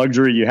that's the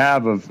luxury you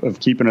have of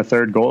keeping a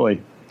third goalie.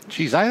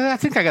 Geez, I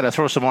think I got to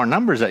throw some more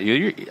numbers at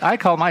you. I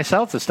call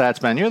myself the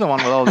stats man. You're the one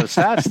with all the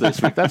stats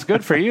this week. That's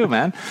good for you,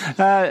 man.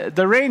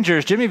 The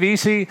Rangers, Jimmy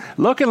Vesey,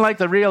 looking like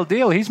the real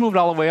deal. He's moved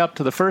all the way up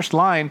to the first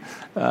line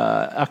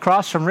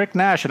across from Rick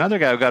Nash, another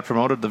guy who got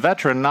promoted, the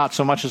veteran, not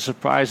so much a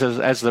surprise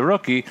as the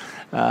rookie.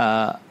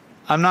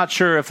 I'm not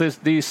sure if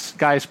these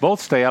guys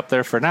both stay up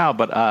there for now,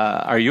 but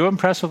are you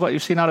impressed with what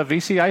you've seen out of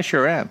Vesey? I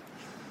sure am.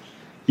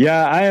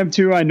 Yeah, I am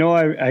too. I know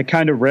I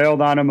kind of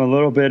railed on him a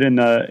little bit in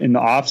the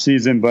off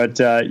season, but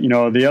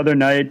the other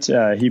night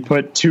he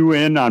put 2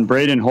 in on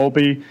Braden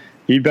Holtby.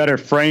 He better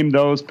frame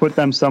those, put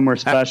them somewhere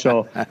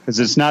special, because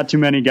it's not too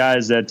many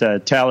guys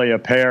that tally a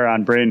pair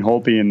on Braden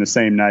Holtby in the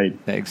same night.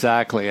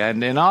 Exactly.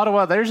 And in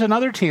Ottawa, there's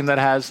another team that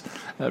has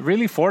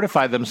really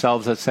fortified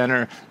themselves at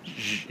center.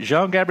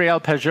 Jean-Gabriel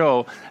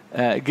Pageau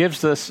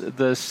gives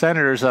the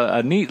Senators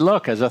a neat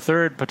look as a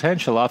third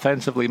potential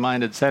offensively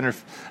minded center,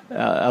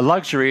 a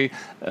luxury,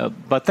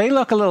 but they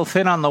look a little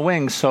thin on the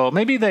wings, so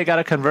maybe they got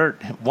to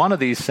convert one of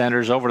these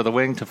centers over to the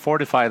wing to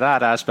fortify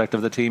that aspect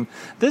of the team.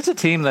 This is a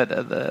team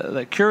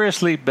that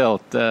curiously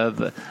built.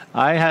 I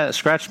had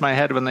scratched my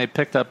head when they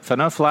picked up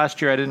Phaneuf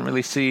last year. I didn't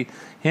really see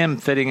him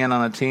fitting in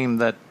on a team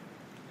that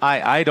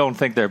I don't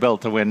think they're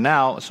built to win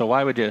now, so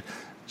why would you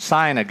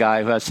sign a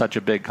guy who has such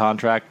a big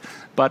contract?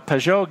 But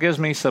Pageau gives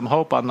me some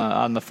hope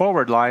on the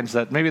forward lines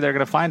that maybe they're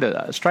going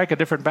to strike a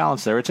different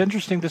balance there. It's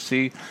interesting to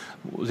see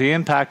the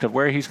impact of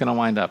where he's going to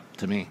wind up,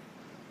 to me.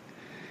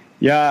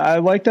 Yeah, I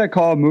like that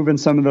call, moving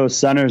some of those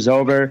centers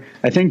over.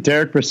 I think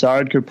Derek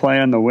Brassard could play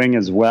on the wing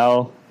as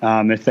well.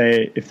 If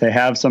they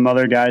have some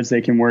other guys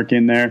they can work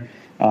in there.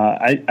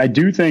 I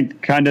do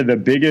think kind of the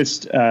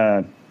biggest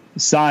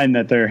sign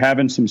that they're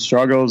having some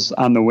struggles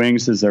on the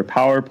wings is their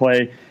power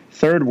play.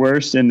 Third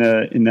worst in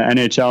the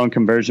NHL in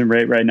conversion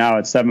rate right now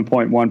at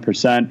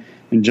 7.1%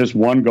 and just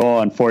 1 goal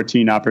on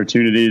 14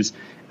 opportunities.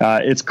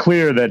 It's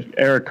clear that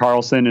Erik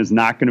Karlsson is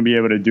not going to be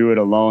able to do it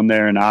alone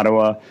there in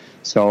Ottawa.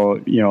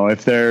 So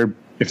if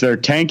they're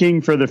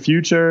tanking for the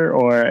future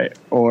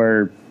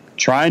or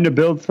trying to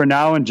build for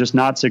now and just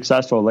not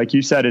successful, like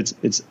you said,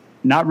 it's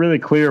not really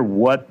clear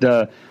what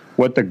the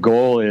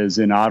goal is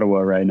in Ottawa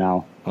right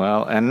now.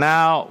 Well, and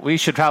now we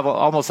should have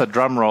almost a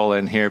drum roll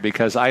in here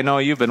because I know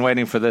you've been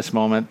waiting for this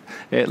moment.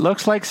 It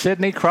looks like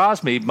Sidney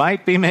Crosby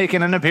might be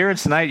making an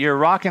appearance tonight. You're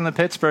rocking the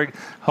Pittsburgh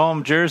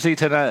home jersey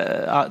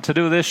to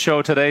do this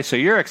show today, so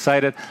you're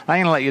excited. I'm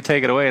going to let you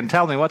take it away and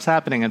tell me what's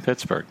happening in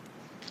Pittsburgh.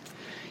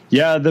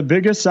 Yeah, the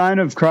biggest sign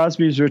of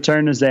Crosby's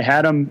return is they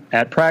had him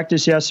at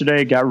practice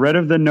yesterday, got rid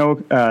of the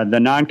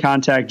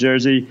non-contact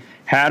jersey,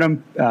 had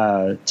him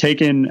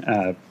taking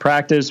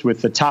practice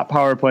with the top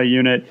power play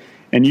unit.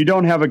 And you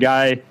don't have a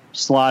guy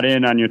slot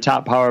in on your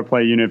top power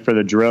play unit for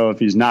the drill if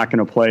he's not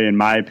going to play, in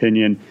my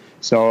opinion.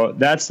 So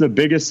that's the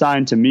biggest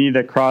sign to me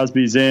that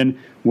Crosby's in.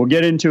 We'll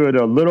get into it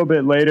a little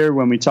bit later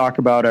when we talk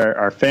about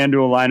our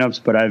FanDuel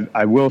lineups, but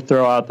I will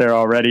throw out there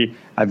already,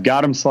 I've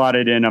got him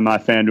slotted in on my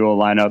FanDuel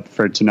lineup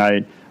for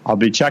tonight. I'll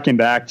be checking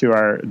back to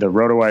the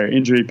RotoWire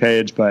injury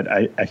page, but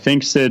I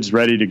think Sid's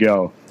ready to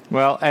go.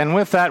 Well, and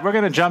with that, we're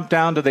going to jump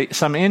down to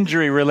some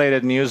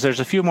injury-related news. There's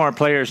a few more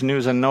players'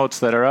 news and notes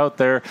that are out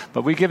there,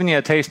 but we've given you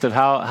a taste of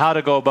how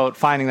to go about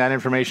finding that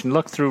information.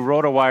 Look through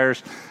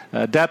RotoWire's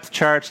depth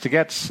charts to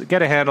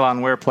get a handle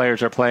on where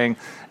players are playing,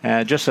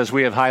 just as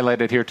we have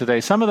highlighted here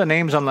today. Some of the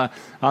names on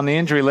the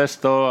injury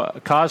list, though,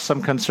 cause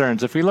some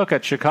concerns. If we look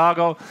at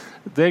Chicago,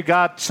 they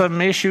got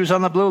some issues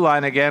on the blue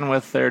line again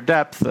with their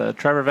depth.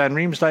 Trevor Van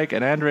Riemsdyk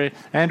and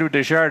Andrew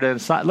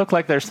Desjardins look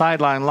like they're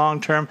sidelined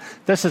long-term.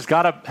 This has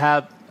got to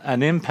have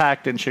an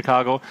impact in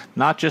Chicago,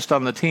 not just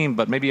on the team,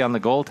 but maybe on the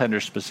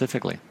goaltender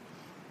specifically.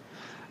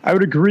 I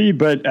would agree,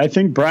 but I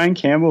think Brian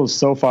Campbell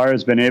so far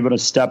has been able to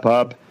step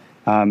up.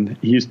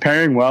 He's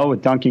pairing well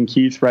with Duncan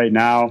Keith right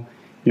now.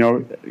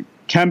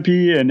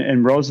 Kempe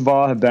and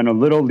Roosevelt have been a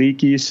little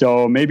leaky,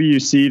 so maybe you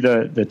see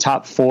the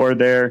top 4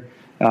 there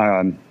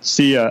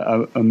see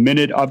a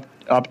minute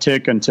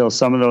uptick until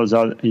some of those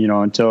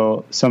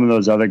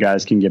other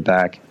guys can get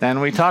back.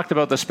 And we talked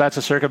about the Spets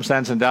of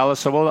circumstance in Dallas,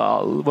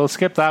 so we'll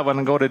skip that one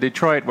and go to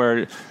Detroit,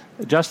 where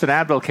Justin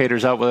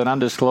Abdelkader's out with an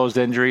undisclosed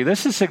injury.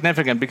 This is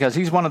significant because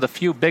he's one of the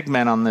few big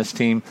men on this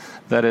team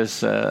that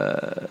is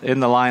in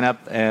the lineup,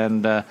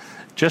 and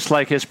just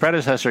like his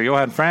predecessor,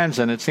 Johan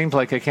Franzen, it seems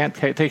like they can't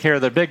take care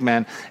of their big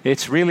men.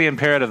 It's really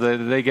imperative that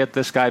they get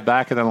this guy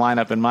back in the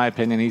lineup, in my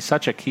opinion. He's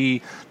such a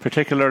key,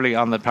 particularly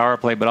on the power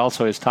play, but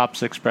also his top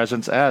six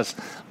presence as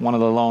one of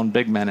the lone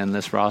big men in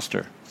this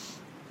roster.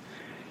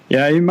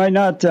 Yeah, he might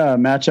not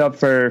match up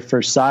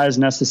for size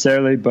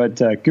necessarily, but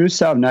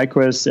Gustav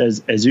Nyquist,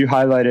 as you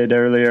highlighted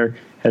earlier,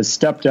 has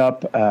stepped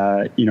up,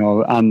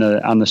 on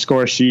the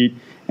score sheet,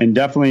 and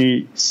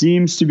definitely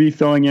seems to be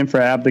filling in for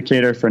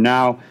Abdelkader for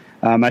now.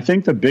 I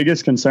think the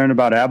biggest concern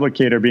about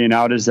Abdelkader being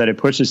out is that it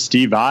pushes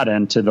Steve Ott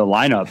into the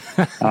lineup.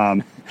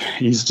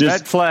 He's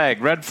just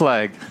red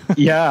flag.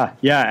 yeah,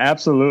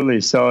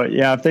 absolutely. So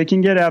yeah, if they can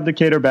get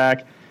Abdelkader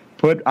back,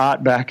 put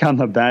Ott back on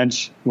the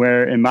bench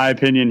where, in my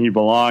opinion, he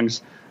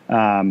belongs,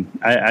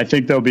 I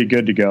think they'll be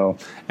good to go.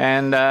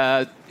 And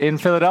in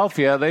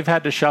Philadelphia, they've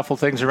had to shuffle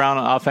things around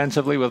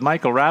offensively with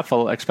Michael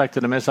Raffl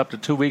expected to miss up to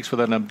 2 weeks with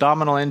an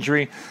abdominal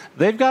injury.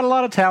 They've got a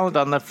lot of talent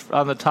on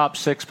the top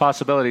six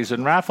possibilities,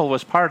 and Raffl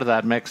was part of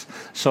that mix.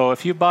 So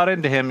if you bought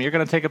into him, you're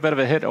going to take a bit of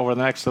a hit over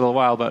the next little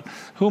while. But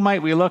who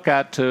might we look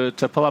at to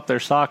pull up their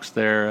socks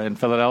there in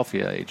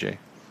Philadelphia, AJ?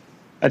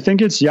 I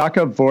think it's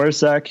Jakub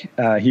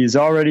Voracek. He's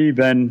already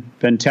been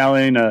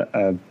tallying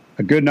a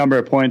good number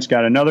of points,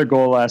 got another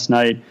goal last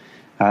night,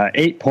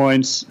 8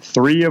 points,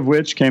 3 of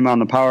which came on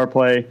the power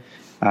play.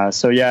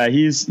 So yeah,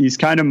 he's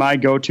kind of my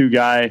go-to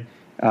guy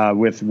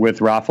with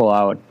Raffl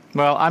out.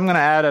 Well, I'm going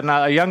to add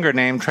a younger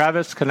name,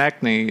 Travis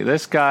Konechny.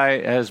 This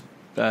guy has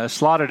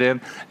slotted in,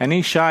 and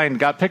he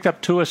picked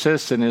up 2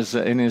 assists in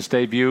his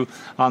debut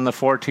on the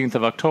 14th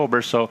of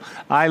October. So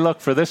I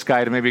look for this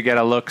guy to maybe get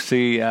a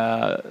look-see.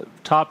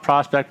 Top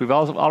prospect. We've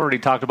also already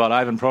talked about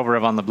Ivan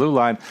Provorov on the blue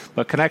line,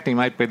 but Konechny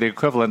might be the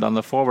equivalent on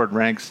the forward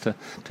ranks to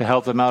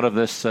help them out of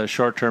this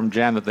short-term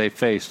jam that they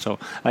faced. So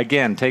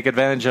again, take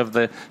advantage of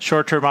the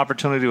short-term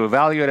opportunity to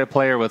evaluate a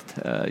player with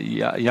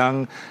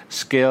young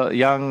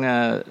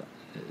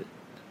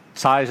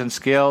size and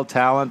skill,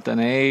 talent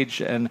and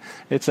age, and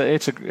it's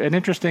an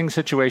interesting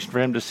situation for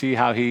him to see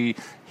how he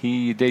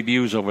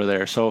debuts over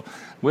there. So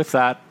with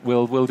that,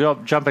 we'll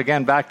jump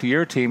again back to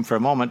your team for a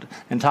moment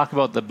and talk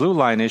about the blue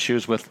line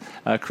issues with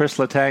Chris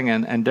Letang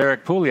and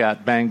Derek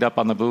Pouliot banged up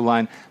on the blue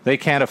line. They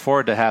can't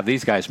afford to have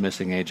these guys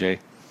missing, AJ.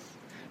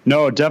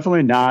 No,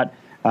 definitely not.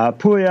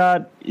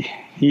 Pouliot,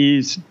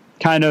 he's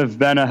kind of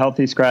been a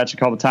healthy scratch a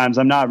couple times.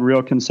 I'm not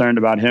real concerned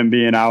about him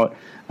being out.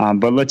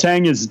 But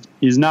Letang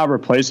is not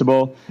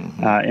replaceable,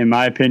 in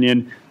my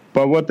opinion.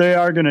 But what they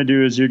are going to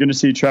do is you're going to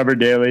see Trevor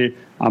Daley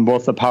on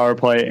both the power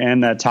play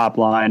and that top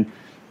line.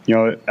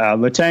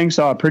 Letang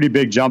saw a pretty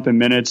big jump in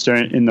minutes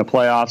in the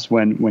playoffs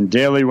when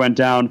Daley went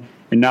down,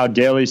 and now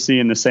Daley's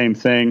seeing the same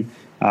thing.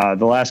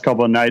 The last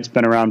couple of nights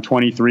been around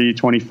 23,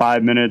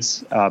 25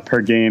 minutes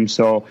per game.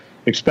 So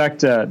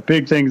expect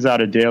big things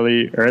out of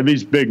Daley, or at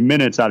least big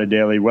minutes out of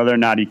Daley. Whether or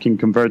not he can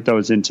convert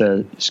those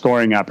into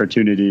scoring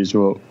opportunities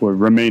will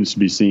remains to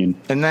be seen.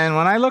 And then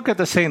when I look at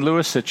the St.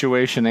 Louis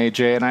situation,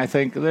 AJ, and I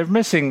think they're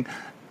missing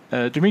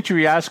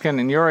Dmitry Yaskin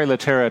and Yuri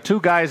Laterra,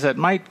 2 guys that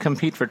might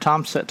compete for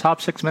top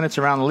 6 minutes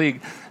around the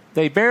league.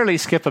 They barely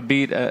skip a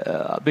beat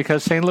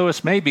because St.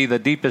 Louis may be the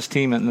deepest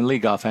team in the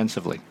league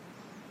offensively.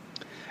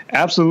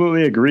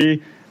 Absolutely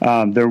agree.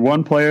 They're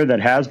one player that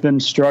has been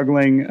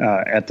struggling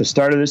at the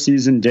start of the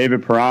season.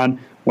 David Perron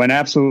went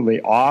absolutely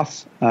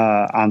off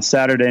on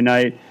Saturday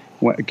night,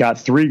 got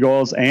 3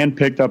 goals and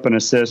picked up an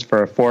assist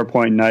for a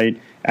 4-point night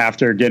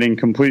after getting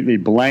completely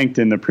blanked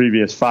in the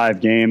previous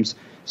 5 games.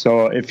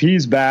 So if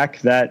he's back,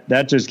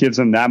 that just gives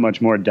him that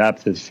much more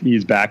depth if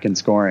he's back in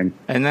scoring.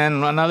 And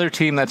then another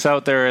team that's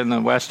out there in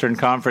the Western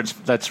Conference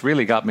that's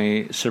really got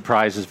me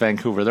surprised is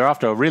Vancouver. They're off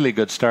to a really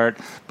good start,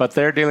 but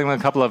they're dealing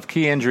with a couple of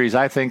key injuries,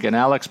 I think, in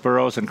Alex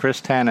Burrows and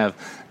Chris Tanev.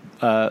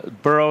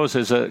 Burrows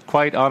is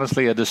quite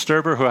honestly a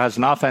disturber who has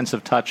an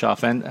offensive touch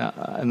in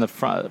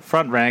the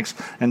front ranks,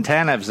 and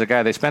Tanev's the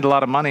guy they spent a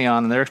lot of money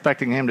on, and they're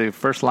expecting him to be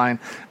first-line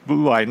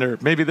blue liner.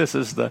 Maybe this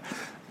is the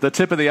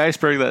tip of the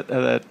iceberg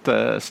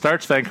that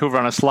starts Vancouver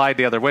on a slide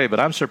the other way, but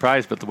I'm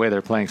surprised with the way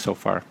they're playing so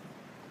far.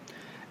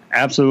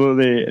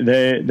 Absolutely.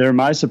 They're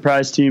my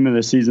surprise team of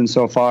the season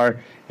so far,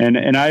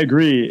 and I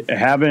agree.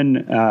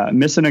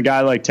 Missing a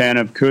guy like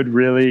Tanev could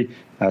really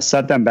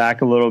set them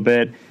back a little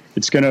bit.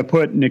 It's going to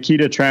put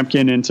Nikita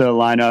Tremkin into the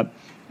lineup.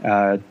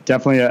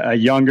 Definitely a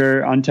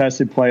younger,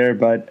 untested player,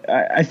 but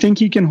I think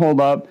he can hold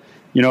up.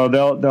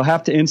 They'll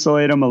have to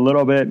insulate him a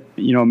little bit,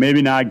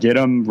 maybe not get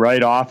him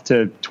right off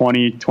to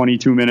 20,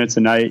 22 minutes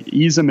a night,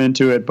 ease him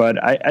into it.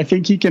 But I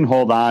think he can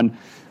hold on.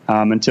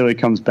 until he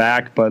comes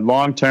back. But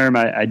long term,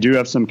 I do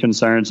have some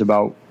concerns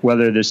about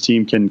whether this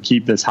team can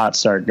keep this hot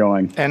start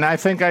going. And I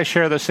think I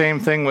share the same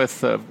thing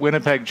with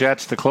Winnipeg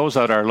Jets to close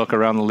out our look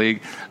around the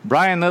league.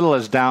 Brian Little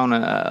is down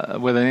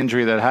with an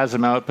injury that has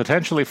him out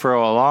potentially for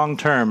a long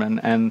term,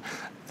 and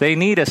they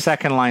need a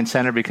second-line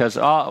center because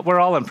we're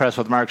all impressed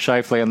with Mark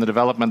Scheifele and the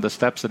development, the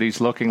steps that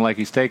he's looking like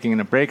he's taking in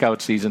a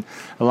breakout season,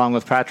 along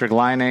with Patrick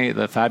Laine,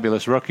 the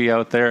fabulous rookie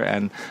out there,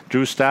 and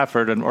Drew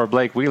Stafford or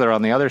Blake Wheeler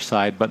on the other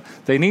side. But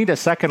they need a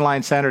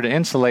second-line center to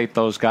insulate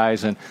those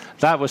guys, and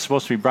that was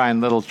supposed to be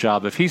Brian Little's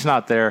job. If he's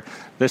not there,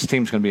 this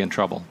team's going to be in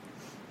trouble.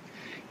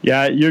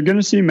 Yeah, you're going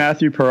to see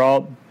Matthew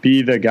Peralt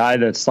be the guy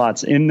that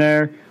slots in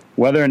there.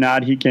 Whether or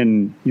not he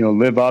can,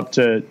 live up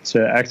to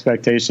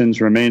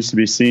expectations remains to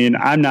be seen.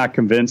 I'm not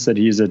convinced that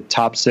he's a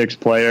top 6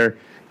 player.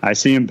 I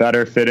see him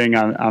better fitting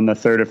on the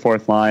third or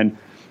fourth line.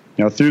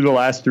 Through the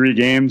last 3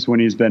 games when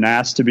he's been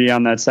asked to be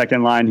on that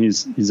second line,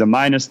 he's a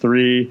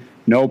 -3,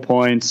 no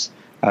points,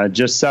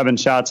 just 7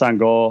 shots on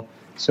goal.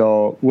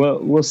 So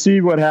we'll see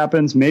what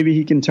happens. Maybe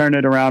he can turn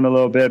it around a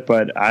little bit,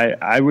 but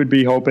I would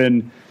be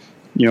hoping,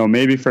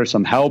 maybe for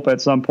some help at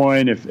some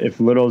point if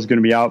Little's going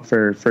to be out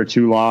for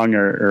too long,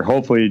 or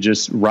hopefully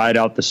just ride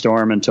out the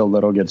storm until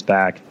Little gets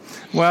back.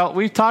 Well,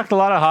 we've talked a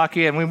lot of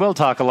hockey, and we will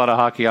talk a lot of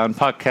hockey on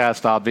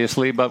Puckcast,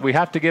 obviously, but we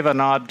have to give a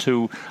nod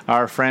to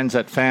our friends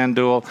at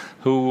FanDuel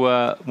who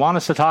want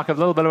us to talk a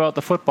little bit about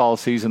the football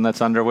season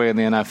that's underway in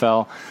the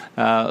NFL.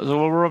 So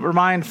we'll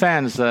remind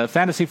fans,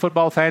 fantasy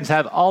football fans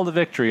have all the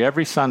victory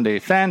every Sunday.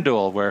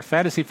 FanDuel, where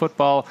fantasy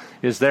football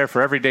is there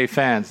for everyday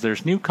fans.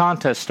 There's new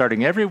contests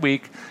starting every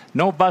week.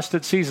 No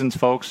busted seasons,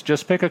 folks.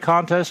 Just pick a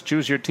contest,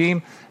 choose your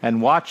team,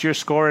 and watch your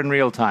score in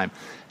real time.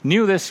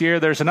 New this year,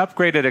 there's an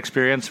upgraded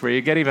experience where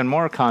you get even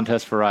more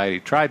contest variety.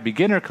 Try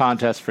beginner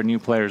contests for new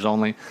players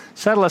only.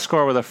 Settle a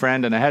score with a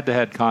friend in a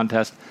head-to-head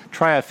contest.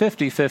 Try a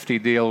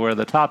 50-50 deal where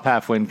the top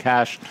half win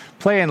cash.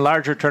 Play in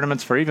larger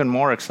tournaments for even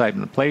more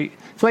excitement. Play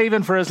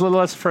even for as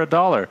little as for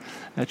 $1.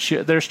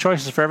 There's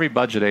choices for every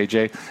budget,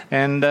 AJ.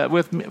 And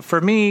for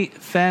me,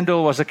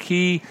 FanDuel was a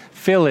key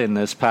fill-in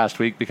this past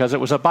week because it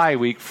was a bye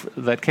week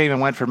that came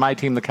and went for my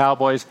team, the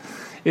Cowboys.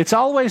 It's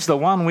always the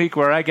one week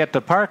where I get to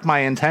park my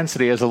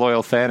intensity as a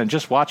loyal fan and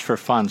just watch for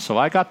fun. So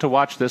I got to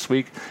watch this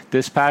week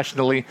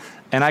dispassionately,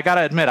 and I got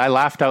to admit, I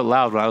laughed out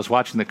loud when I was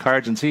watching the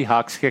Cards and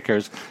Seahawks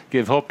kickers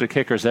give hope to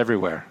kickers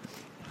everywhere.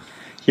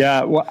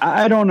 Yeah, well,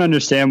 I don't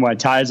understand why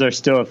ties are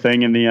still a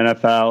thing in the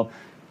NFL.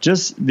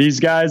 Just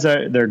these guys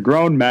they're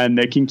grown men.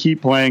 They can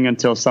keep playing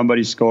until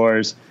somebody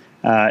scores.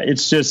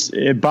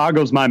 It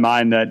boggles my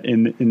mind that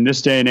in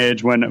this day and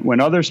age,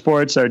 when other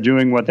sports are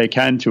doing what they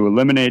can to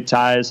eliminate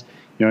ties,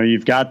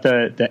 you've got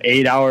the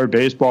 8-hour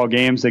baseball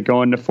games that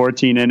go into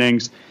 14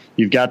 innings.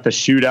 You've got the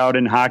shootout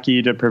in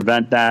hockey to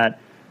prevent that.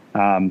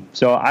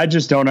 So I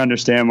just don't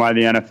understand why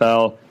the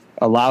NFL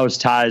allows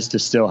ties to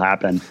still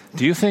happen.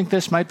 Do you think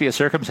this might be a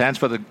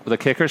circumstance where the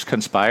kickers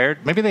conspired?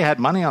 Maybe they had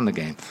money on the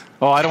game.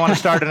 Oh, I don't want to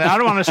start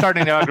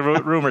any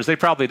rumors. They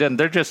probably didn't.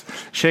 They're just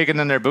shaking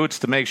in their boots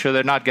to make sure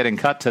they're not getting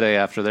cut today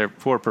after their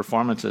poor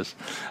performances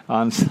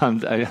on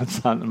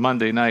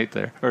Monday night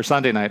there, or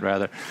Sunday night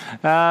rather.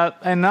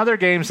 And other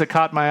games that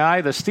caught my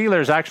eye, the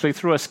Steelers actually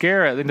threw a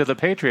scare into the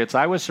Patriots.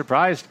 I was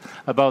surprised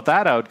about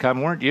that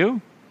outcome, weren't you?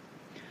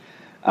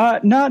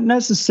 Not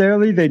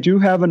necessarily. They do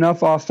have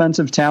enough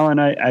offensive talent,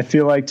 I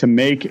feel like, to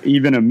make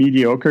even a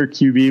mediocre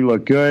QB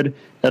look good.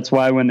 That's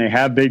why when they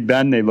have Big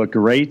Ben, they look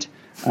great.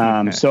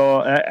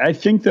 So I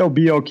think they'll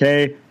be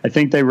okay. I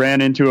think they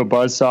ran into a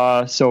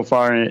buzzsaw so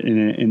far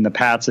in the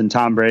Pats and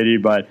Tom Brady,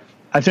 but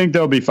I think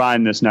they'll be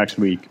fine this next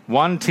week.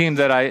 One team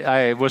that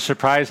I was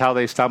surprised how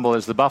they stumble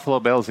is the Buffalo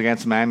Bills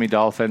against the Miami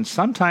Dolphins.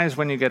 Sometimes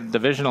when you get a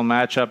divisional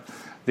matchup,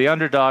 the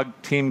underdog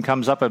team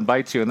comes up and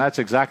bites you, and that's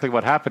exactly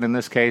what happened in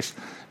this case,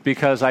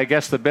 because I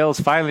guess the Bills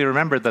finally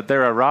remembered that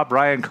they're a Rob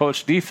Ryan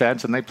coached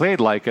defense, and they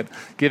played like it,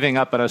 giving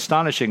up an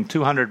astonishing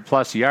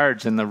 200-plus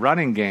yards in the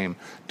running game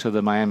to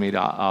the Miami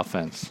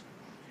offense.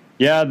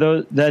 Yeah,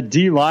 that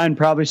D-line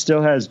probably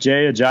still has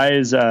Jay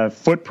Ajayi's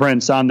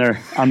footprints on their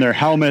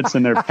helmets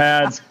and their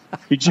pads.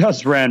 He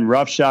just ran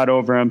roughshod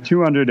over him,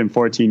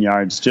 214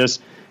 yards.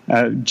 Just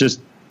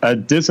a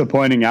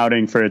disappointing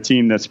outing for a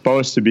team that's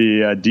supposed to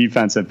be a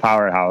defensive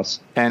powerhouse.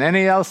 And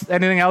anything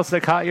else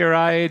that caught your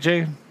eye,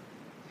 AJ?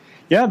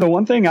 Yeah, the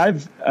one thing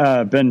I've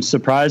been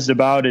surprised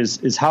about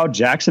is how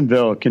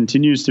Jacksonville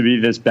continues to be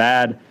this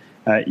bad.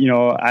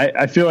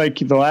 I feel like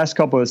the last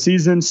couple of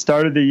seasons,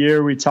 start of the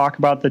year, we talk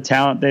about the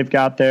talent they've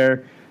got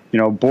there.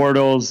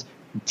 Bortles,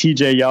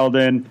 TJ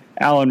Yeldon,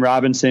 Allen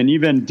Robinson,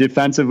 even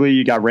defensively,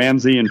 you got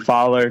Ramsey and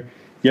Fowler.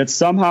 Yet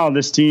somehow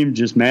this team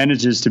just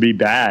manages to be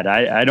bad.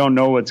 I don't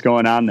know what's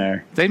going on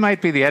there. They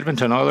might be the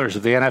Edmonton Oilers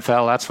of the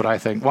NFL. That's what I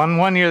think.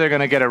 One year they're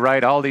going to get it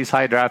right. All these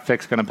high draft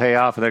picks are going to pay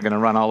off, and they're going to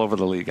run all over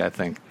the league, I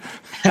think.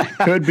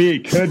 Could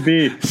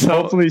be. So,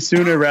 hopefully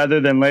sooner rather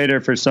than later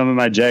for some of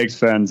my Jags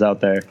fans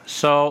out there.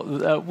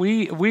 So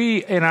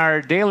we in our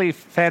daily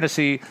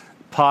fantasy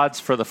pods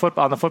for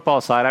on the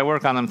football side. I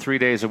work on them 3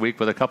 days a week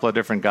with a couple of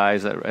different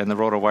guys in the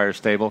RotoWire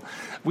stable.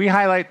 We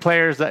highlight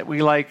players that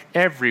we like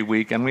every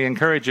week, and we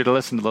encourage you to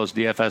listen to those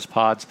DFS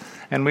pods.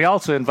 And we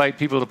also invite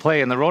people to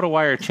play in the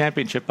RotoWire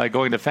Championship by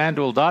going to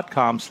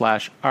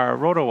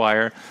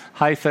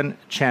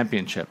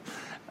FanDuel.com/RotoWire-Championship.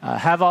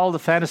 Have all the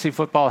fantasy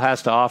football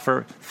has to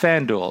offer.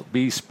 FanDuel.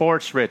 Be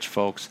sports rich,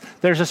 folks.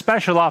 There's a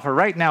special offer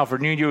right now for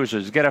new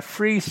users. Get a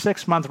free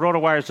 6-month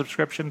RotoWire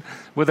subscription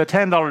with a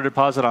 $10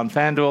 deposit on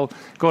FanDuel.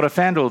 Go to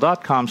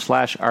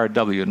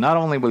FanDuel.com/RW. Not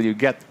only will you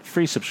get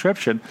free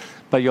subscription,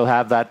 but you'll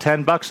have that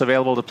 $10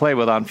 available to play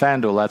with on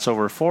FanDuel. That's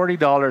over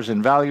 $40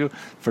 in value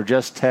for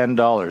just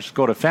 $10.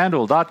 Go to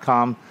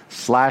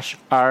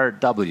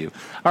FanDuel.com/RW.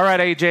 All right,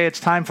 AJ,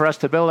 it's time for us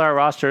to build our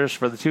rosters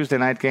for the Tuesday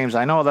night games.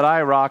 I know that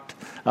I rocked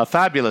a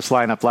fabulous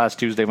lineup last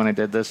Tuesday when I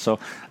did this, so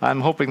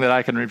I'm hoping that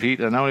I can repeat,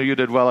 and I know you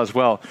did well as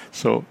well.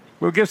 So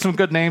we'll give some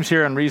good names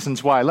here and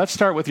reasons why. Let's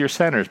start with your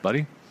centers,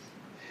 buddy.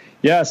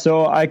 Yeah,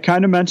 so I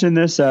kind of mentioned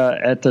this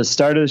at the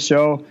start of the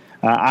show.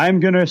 I'm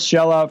going to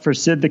shell out for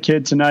Sid the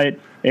Kid tonight,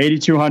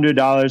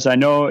 $8,200. I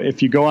know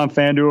if you go on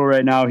FanDuel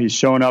right now, he's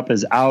showing up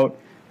as out,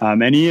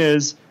 and he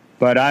is.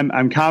 But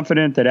I'm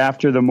confident that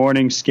after the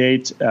morning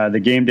skate, the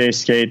game day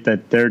skate,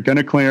 that they're going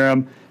to clear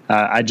him.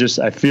 I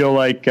feel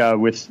like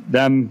with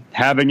them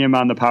having him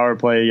on the power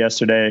play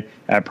yesterday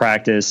at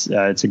practice,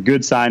 it's a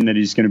good sign that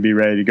he's going to be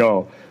ready to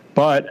go.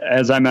 But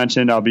as I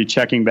mentioned, I'll be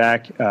checking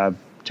back to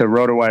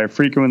RotoWire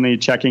frequently,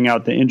 checking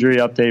out the injury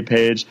update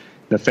page,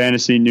 the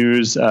fantasy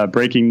news,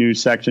 breaking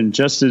news section,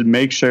 just to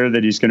make sure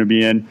that he's going to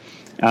be in.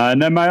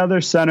 And then my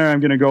other center,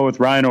 I'm going to go with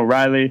Ryan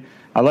O'Reilly.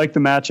 I like the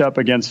matchup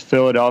against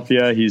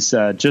Philadelphia. He's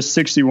just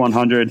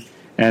 6,100.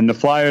 And the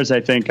Flyers, I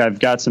think I've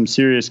got some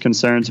serious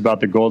concerns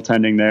about the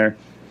goaltending there.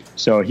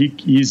 So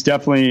he's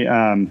definitely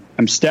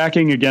I'm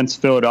stacking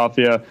against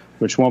Philadelphia,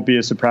 which won't be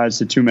a surprise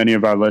to too many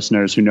of our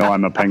listeners who know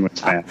I'm a Penguins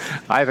fan.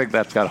 I think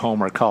that's got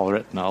Homer Call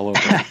written all over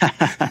it.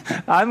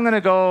 I'm going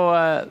to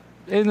go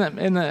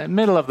in the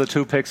middle of the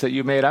two picks that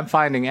you made. I'm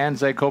finding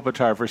Anze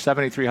Kopitar for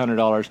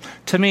 $7,300.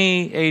 To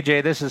me,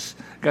 AJ, this is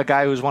a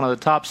guy who's one of the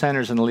top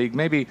centers in the league.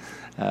 Maybe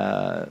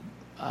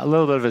a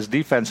little bit of his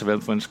defensive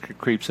influence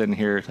creeps in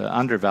here to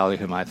undervalue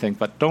him, I think.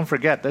 But don't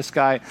forget, this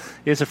guy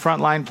is a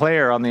frontline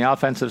player on the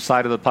offensive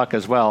side of the puck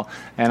as well,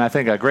 and I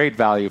think a great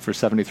value for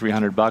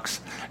 $7,300.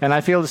 And I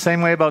feel the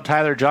same way about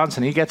Tyler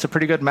Johnson. He gets a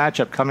pretty good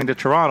matchup coming to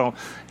Toronto.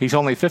 He's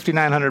only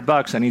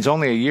 $5,900, and he's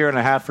only a year and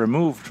a half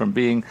removed from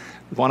being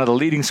one of the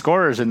leading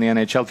scorers in the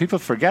NHL. People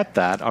forget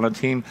that on a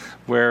team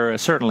where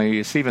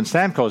certainly Steven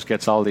Stamkos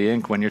gets all the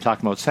ink when you're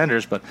talking about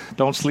centers, but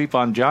don't sleep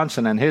on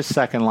Johnson and his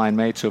second-line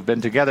mates who have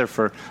been together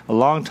for a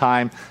long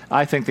time.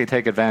 I think they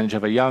take advantage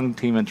of a young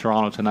team in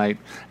Toronto tonight,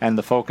 and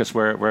the focus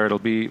where it'll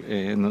be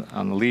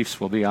on the Leafs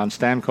will be on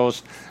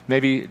Stamkos.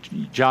 Maybe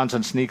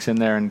Johnson sneaks in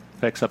there and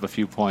picks up a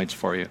few points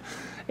for you.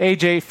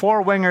 AJ,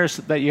 4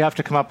 wingers that you have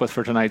to come up with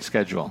for tonight's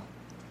schedule.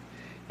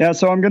 Yeah,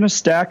 so I'm going to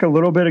stack a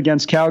little bit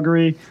against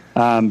Calgary.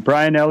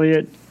 Brian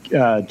Elliott,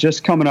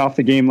 just coming off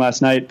the game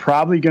last night,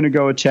 probably going to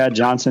go with Chad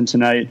Johnson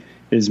tonight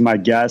is my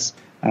guess.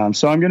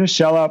 So I'm going to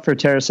shell out for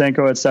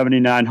Tarasenko at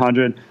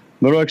 $7,900. A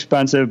little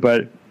expensive,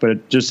 but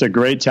just a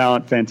great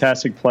talent,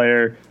 fantastic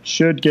player,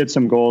 should get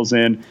some goals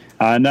in.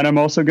 And then I'm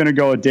also going to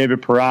go with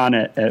David Perron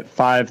at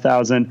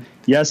 $5,000.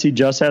 Yes, he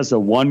just has the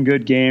one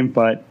good game,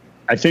 but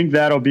I think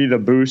that'll be the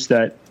boost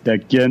that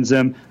gets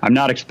him. I'm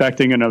not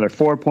expecting another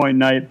 4-point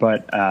night,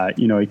 but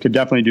he could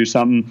definitely do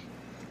something.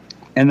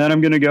 And then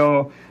I'm going to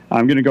go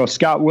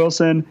Scott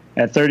Wilson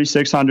at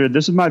 $3,600.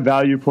 This is my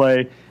value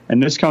play,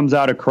 and this comes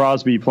out of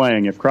Crosby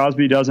playing. If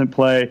Crosby doesn't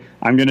play,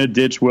 I'm going to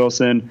ditch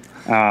Wilson.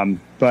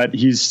 But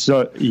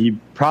he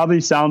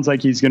probably sounds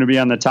like he's going to be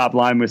on the top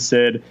line with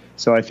Sid,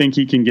 so I think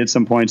he can get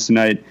some points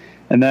tonight.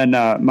 And then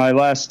my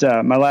last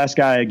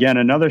guy, again,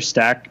 another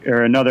stack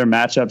or another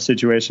matchup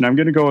situation. I'm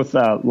going to go with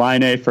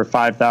Line for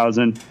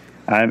 $5,000.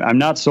 I'm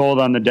not sold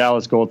on the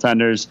Dallas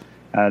goaltenders.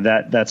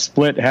 That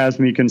split has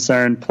me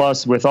concerned.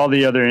 Plus, with all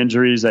the other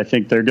injuries, I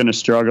think they're going to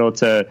struggle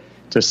to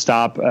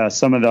stop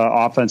some of the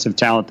offensive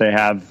talent they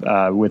have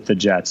with the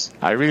Jets.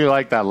 I really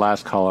like that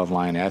last call on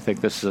Line. I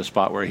think this is a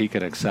spot where he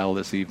can excel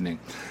this evening.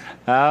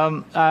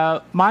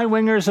 My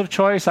wingers of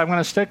choice, I'm going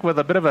to stick with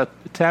a bit of a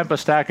Tampa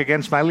stack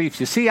against my Leafs.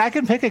 You see, I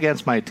can pick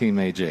against my team,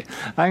 AJ.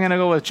 I'm going to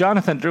go with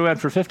Jonathan Drouin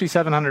for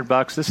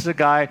 $5,700. This is a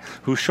guy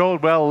who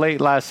showed well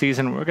late last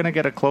season. We're going to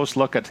get a close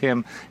look at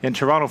him in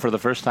Toronto for the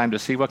first time to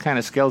see what kind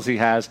of skills he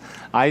has.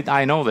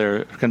 I know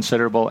they're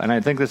considerable, and I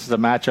think this is a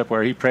matchup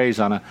where he preys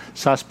on a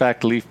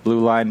suspect Leaf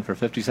blue line for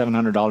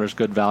 $5,700.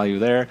 Good value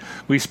there.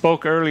 We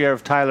spoke earlier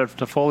of Tyler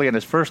Toffoli and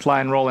his first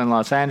line role in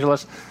Los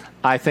Angeles.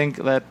 I think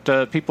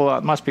that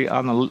people must be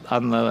on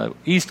the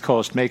East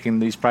Coast making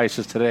these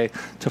prices today.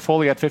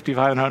 Toffoli at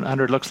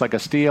 5,500 looks like a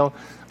steal.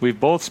 We've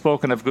both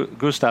spoken of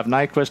Gustav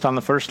Nyquist on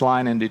the first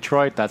line in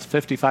Detroit. That's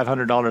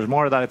 $5,500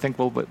 more that I think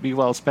will be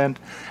well spent.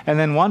 And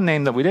then one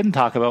name that we didn't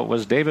talk about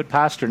was David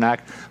Pastrnak,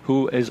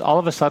 who is all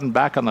of a sudden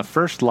back on the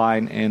first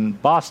line in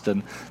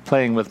Boston,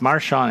 playing with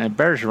Marchand and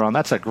Bergeron.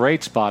 That's a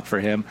great spot for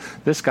him.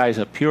 This guy's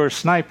a pure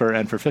sniper,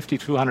 and for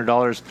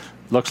 $5,200,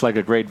 looks like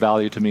a great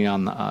value to me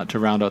on to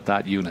round out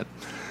that unit.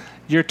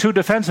 Your two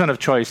defensemen of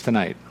choice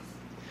tonight.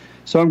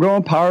 So I'm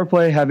going power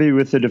play heavy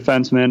with the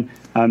defensemen.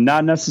 I'm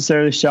not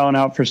necessarily shelling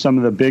out for some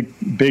of the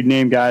big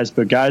name guys,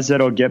 but guys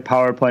that'll get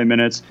power play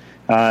minutes.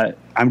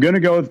 I'm going to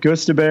go with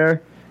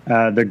Gustafsson.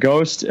 The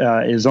Ghost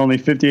is only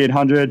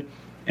 5,800,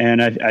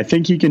 and I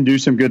think he can do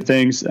some good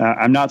things.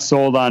 I'm not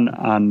sold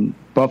on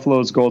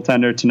Buffalo's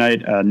goaltender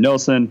tonight,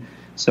 Nilsson.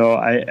 So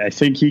I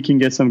think he can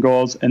get some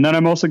goals. And then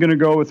I'm also going to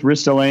go with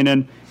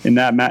Ristolainen in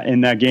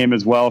that game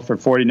as well for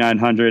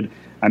 4,900.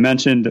 I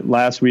mentioned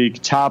last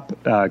week,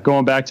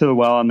 going back to the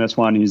well on this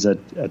one, he's a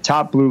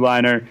top blue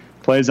liner,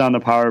 plays on the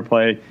power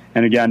play,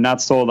 and again,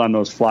 not sold on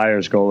those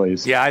Flyers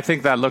goalies. Yeah, I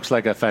think that looks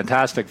like a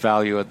fantastic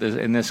value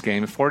in this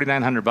game.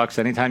 $4,900,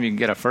 anytime you can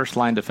get a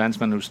first-line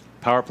defenseman who's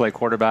power play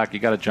quarterback, you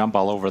got to jump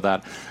all over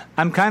that.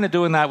 I'm kind of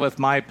doing that with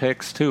my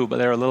picks, too, but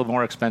they're a little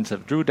more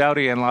expensive. Drew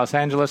Doughty in Los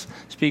Angeles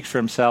speaks for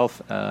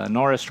himself.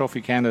 Norris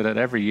Trophy candidate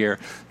every year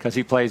because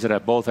he plays it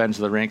at both ends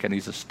of the rink, and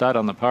he's a stud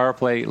on the power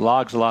play,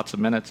 logs lots of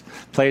minutes,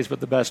 plays with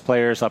the best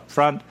players up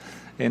front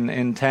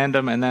in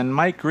tandem. And then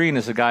Mike Green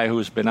is a guy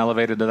who's been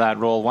elevated to that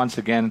role once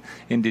again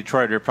in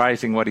Detroit,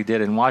 reprising what he did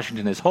in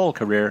Washington his whole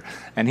career,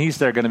 and he's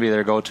going to be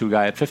their go-to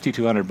guy at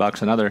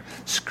 $5,200, another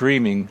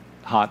screaming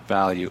hot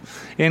value.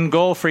 In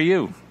goal for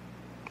you?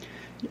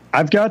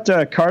 I've got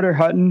Carter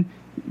Hutton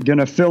going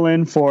to fill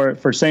in for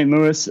St.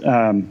 Louis,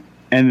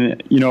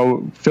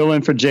 and fill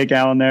in for Jake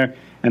Allen there.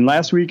 And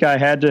last week I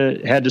had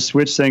to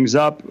switch things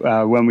up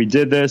when we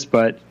did this,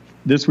 but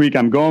this week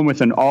I'm going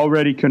with an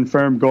already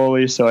confirmed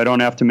goalie, so I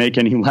don't have to make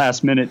any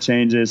last-minute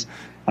changes.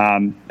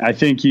 I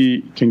think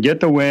he can get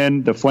the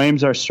win. The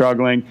Flames are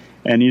struggling,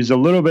 and he's a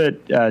little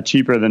bit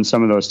cheaper than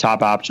some of those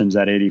top options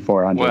at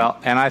 $8,400. Well,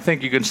 and I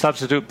think you can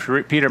substitute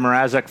Peter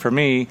Mrazek for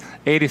me,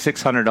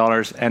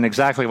 $8,600, and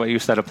exactly what you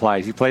said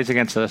applies. He plays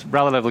against a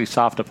relatively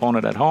soft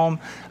opponent at home.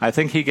 I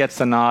think he gets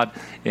the nod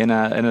in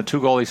a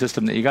two-goalie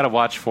system that you got to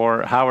watch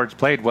for. Howard's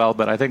played well,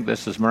 but I think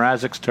this is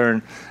Mrazek's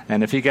turn,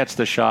 and if he gets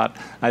the shot,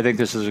 I think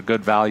this is a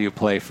good value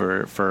play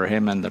for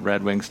him and the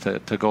Red Wings to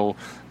go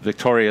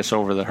victorious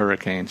over the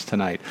Hurricanes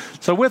tonight.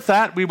 So with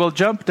that, we will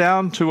jump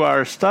down to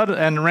our stud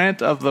and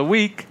rant of the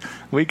week.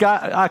 We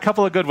got a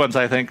couple of good ones,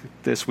 I think,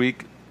 this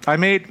week. I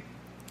made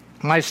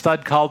my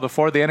stud call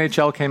before the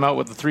NHL came out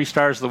with the 3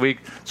 stars of the week,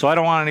 so I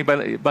don't want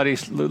anybody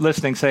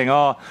listening saying,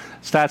 oh,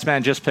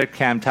 Statsman just picked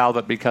Cam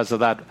Talbot because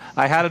of that.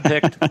 I had him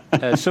picked.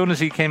 As soon as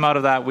he came out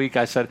of that week,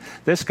 I said,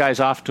 this guy's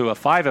off to a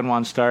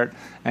 5-1 start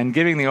and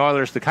giving the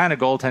Oilers the kind of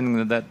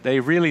goaltending that they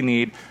really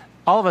need.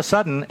 All of a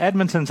sudden,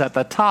 Edmonton's at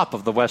the top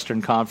of the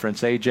Western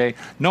Conference, AJ.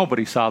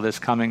 Nobody saw this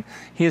coming.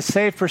 His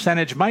save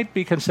percentage might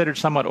be considered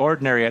somewhat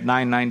ordinary at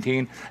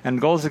 .919, and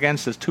goals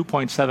against is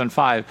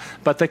 2.75.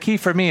 But the key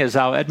for me is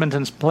how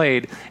Edmonton's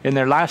played in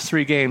their last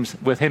 3 games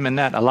with him in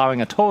net,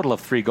 allowing a total of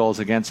 3 goals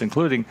against,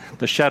 including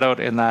the shutout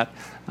in that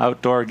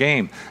outdoor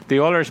game. The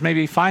Oilers may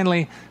be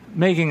finally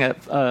making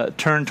a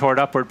turn toward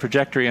upward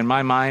trajectory in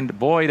my mind,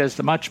 buoyed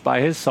as much by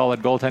his solid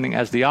goaltending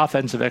as the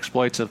offensive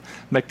exploits of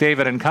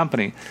McDavid and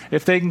company.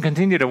 If they can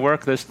continue to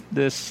work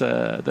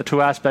the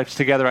two aspects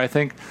together, I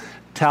think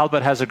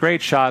Talbot has a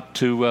great shot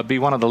to be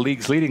one of the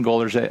league's leading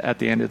goalers at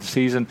the end of the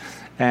season,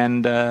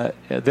 and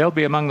they'll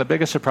be among the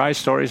biggest surprise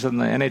stories in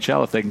the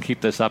NHL if they can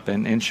keep this up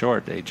in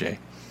short, AJ.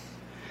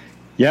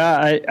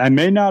 Yeah, I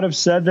may not have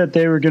said that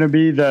they were going to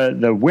be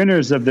the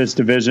winners of this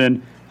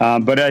division,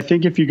 but I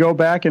think if you go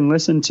back and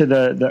listen to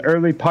the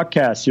early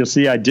puckcast, you'll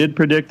see I did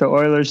predict the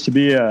Oilers to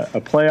be a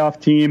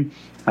playoff team.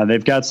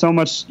 They've got so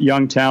much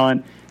young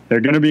talent.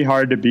 They're going to be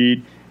hard to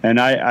beat. And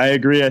I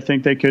agree. I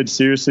think they could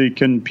seriously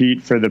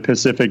compete for the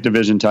Pacific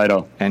Division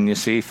title. And you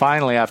see,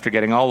 finally, after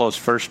getting all those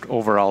first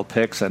overall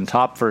picks and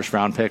top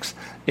first-round picks,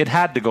 it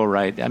had to go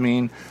right. I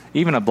mean,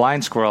 even a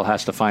blind squirrel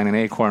has to find an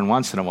acorn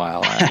once in a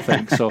while, I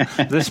think. So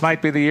this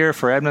might be the year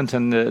for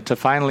Edmonton to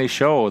finally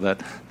show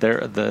that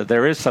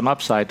there is some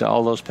upside to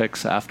all those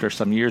picks after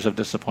some years of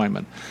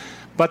disappointment.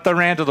 But the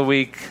rant of the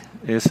week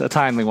is a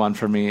timely one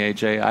for me,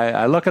 AJ.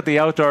 I look at the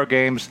outdoor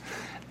games,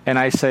 and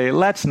I say,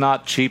 let's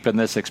not cheapen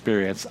this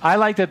experience. I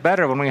liked it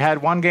better when we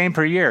had 1 game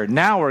per year.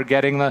 Now we're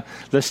getting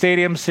the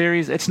Stadium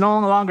Series. It's no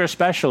longer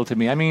special to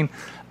me. I mean,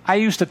 I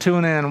used to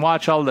tune in and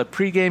watch all the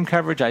pregame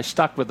coverage. I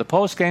stuck with the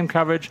postgame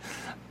coverage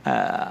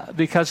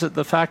because of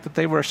the fact that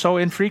they were so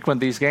infrequent,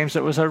 these games.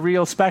 It was a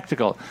real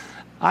spectacle.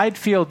 I'd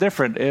feel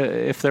different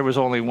if there was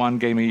only one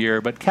game a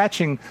year. But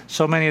catching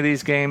so many of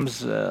these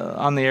games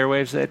on the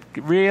airwaves, it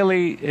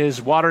really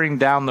is watering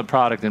down the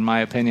product, in my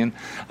opinion.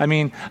 I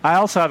mean, I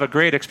also have a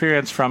great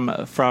experience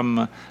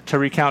to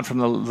recount from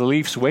the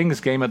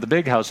Leafs-Wings game at the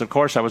Big House. Of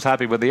course, I was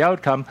happy with the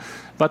outcome,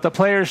 but the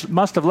players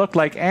must have looked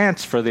like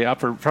ants from the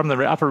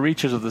upper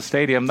reaches of the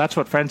stadium. That's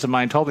what friends of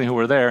mine told me who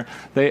were there.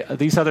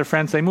 These other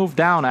friends, they moved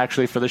down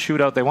actually for the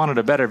shootout. They wanted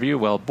a better view.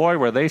 Well, boy,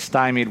 were they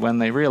stymied when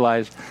they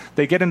realized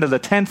they get into the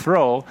 10th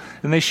row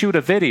and they shoot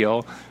a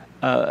video.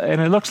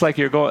 And it looks like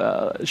you're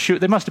going shoot.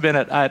 They must have been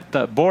at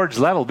the board's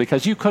level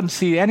because you couldn't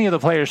see any of the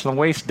players from the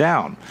waist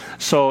down.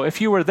 So if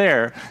you were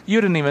there,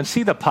 you didn't even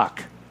see the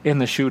puck in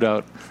the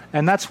shootout.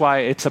 And that's why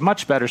it's a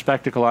much better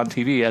spectacle on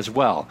TV as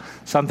well,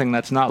 something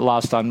that's not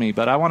lost on me.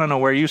 But I want to know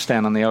where you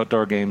stand on the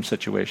outdoor game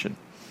situation.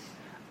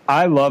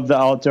 I love the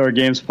outdoor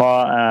games,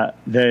 Paul.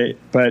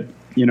 But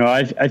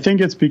I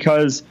think it's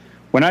because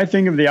when I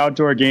think of the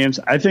outdoor games,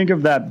 I think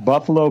of that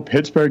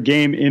Buffalo-Pittsburgh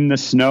game in the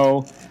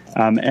snow.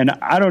 And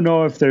I don't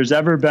know if there's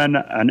ever been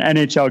an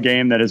NHL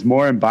game that has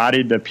more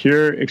embodied the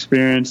pure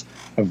experience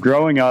of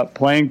growing up,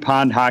 playing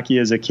pond hockey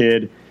as a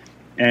kid.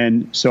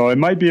 And so it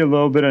might be a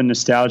little bit of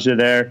nostalgia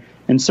there.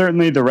 And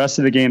certainly the rest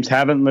of the games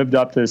haven't lived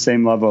up to the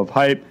same level of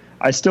hype.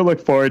 I still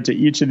look forward to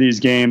each of these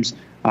games.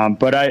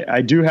 But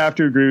I do have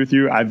to agree with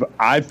you.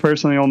 I've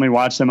personally only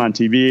watched them on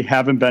TV,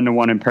 haven't been to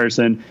one in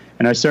person,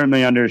 and I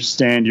certainly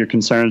understand your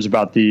concerns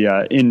about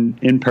the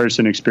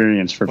in-person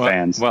experience for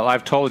fans. Well,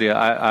 I've told you,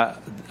 I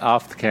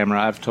off the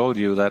camera, I've told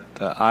you that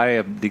I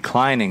am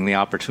declining the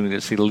opportunity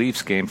to see the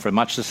Leafs game for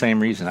much the same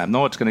reason. I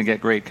know it's going to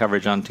get great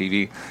coverage on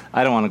TV.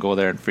 I don't want to go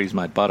there and freeze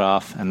my butt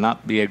off and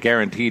not be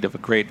guaranteed of a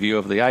great view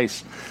of the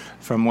ice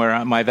from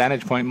where my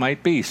vantage point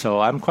might be. So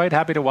I'm quite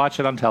happy to watch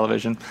it on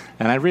television,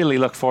 and I really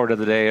look forward to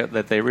the day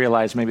that they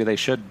realize maybe they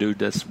should do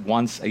this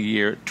once a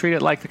year. Treat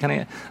it like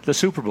the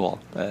Super Bowl,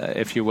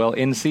 if you will,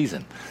 in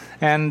season.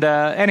 And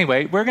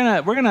anyway, we're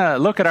gonna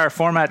look at our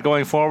format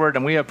going forward,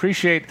 and we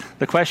appreciate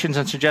the questions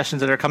and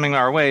suggestions that are coming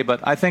our way. But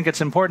I think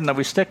it's important that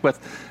we stick with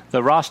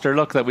the roster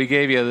look that we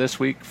gave you this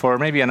week for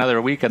maybe another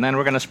week, and then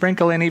we're going to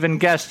sprinkle in even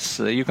guests.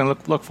 You can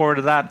look forward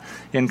to that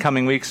in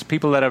coming weeks.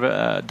 People that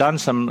have done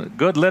some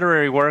good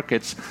literary work.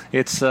 It's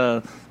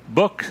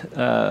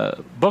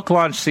book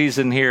launch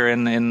season here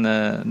in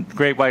the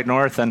Great White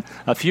North, and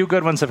a few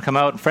good ones have come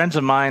out. Friends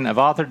of mine have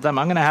authored them.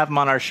 I'm going to have them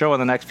on our show in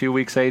the next few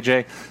weeks,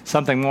 AJ.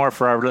 Something more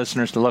for our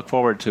listeners to look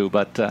forward to.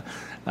 But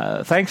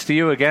thanks to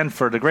you again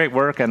for the great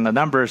work and the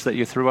numbers that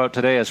you threw out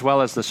today, as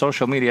well as the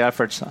social media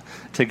efforts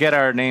to get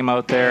our name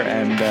out there.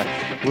 And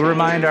we'll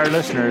remind our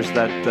listeners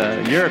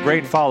that you're a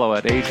great follow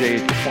at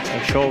AJ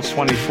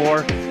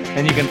Scholz24,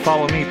 and you can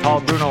follow me,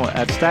 Paul Bruno,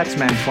 at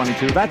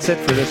Statsman22. That's it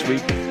for this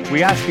week.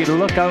 We ask you to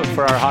look out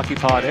for our Hockey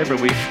Pod every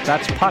week.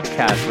 That's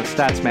Podcast with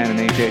Statsman and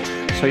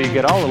AJ, so you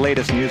get all the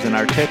latest news and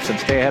our tips and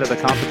stay ahead of the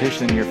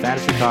competition in your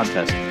fantasy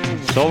contest.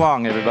 So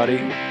long, everybody.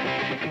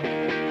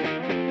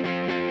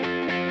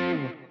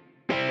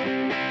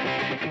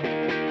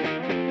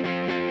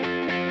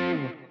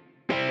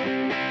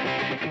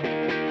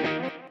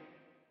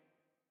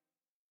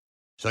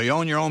 So you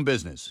own your own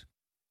business.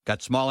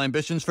 Got small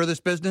ambitions for this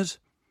business?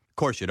 Of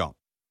course you don't.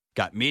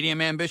 Got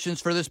medium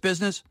ambitions for this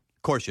business?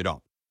 Of course you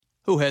don't.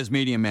 Who has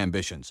medium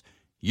ambitions?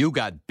 You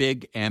got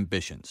big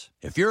ambitions.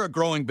 If you're a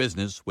growing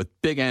business with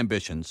big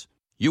ambitions,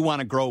 you want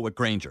to grow with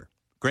Grainger.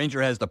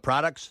 Grainger has the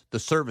products, the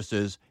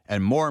services,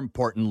 and more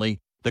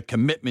importantly, the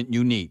commitment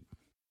you need.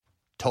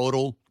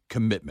 Total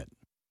commitment.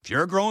 If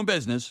you're a growing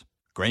business,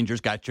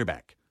 Grainger's got your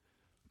back.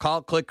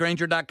 Call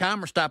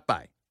clickgrainger.com or stop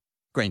by.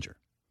 Grainger,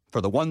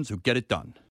 for the ones who get it done.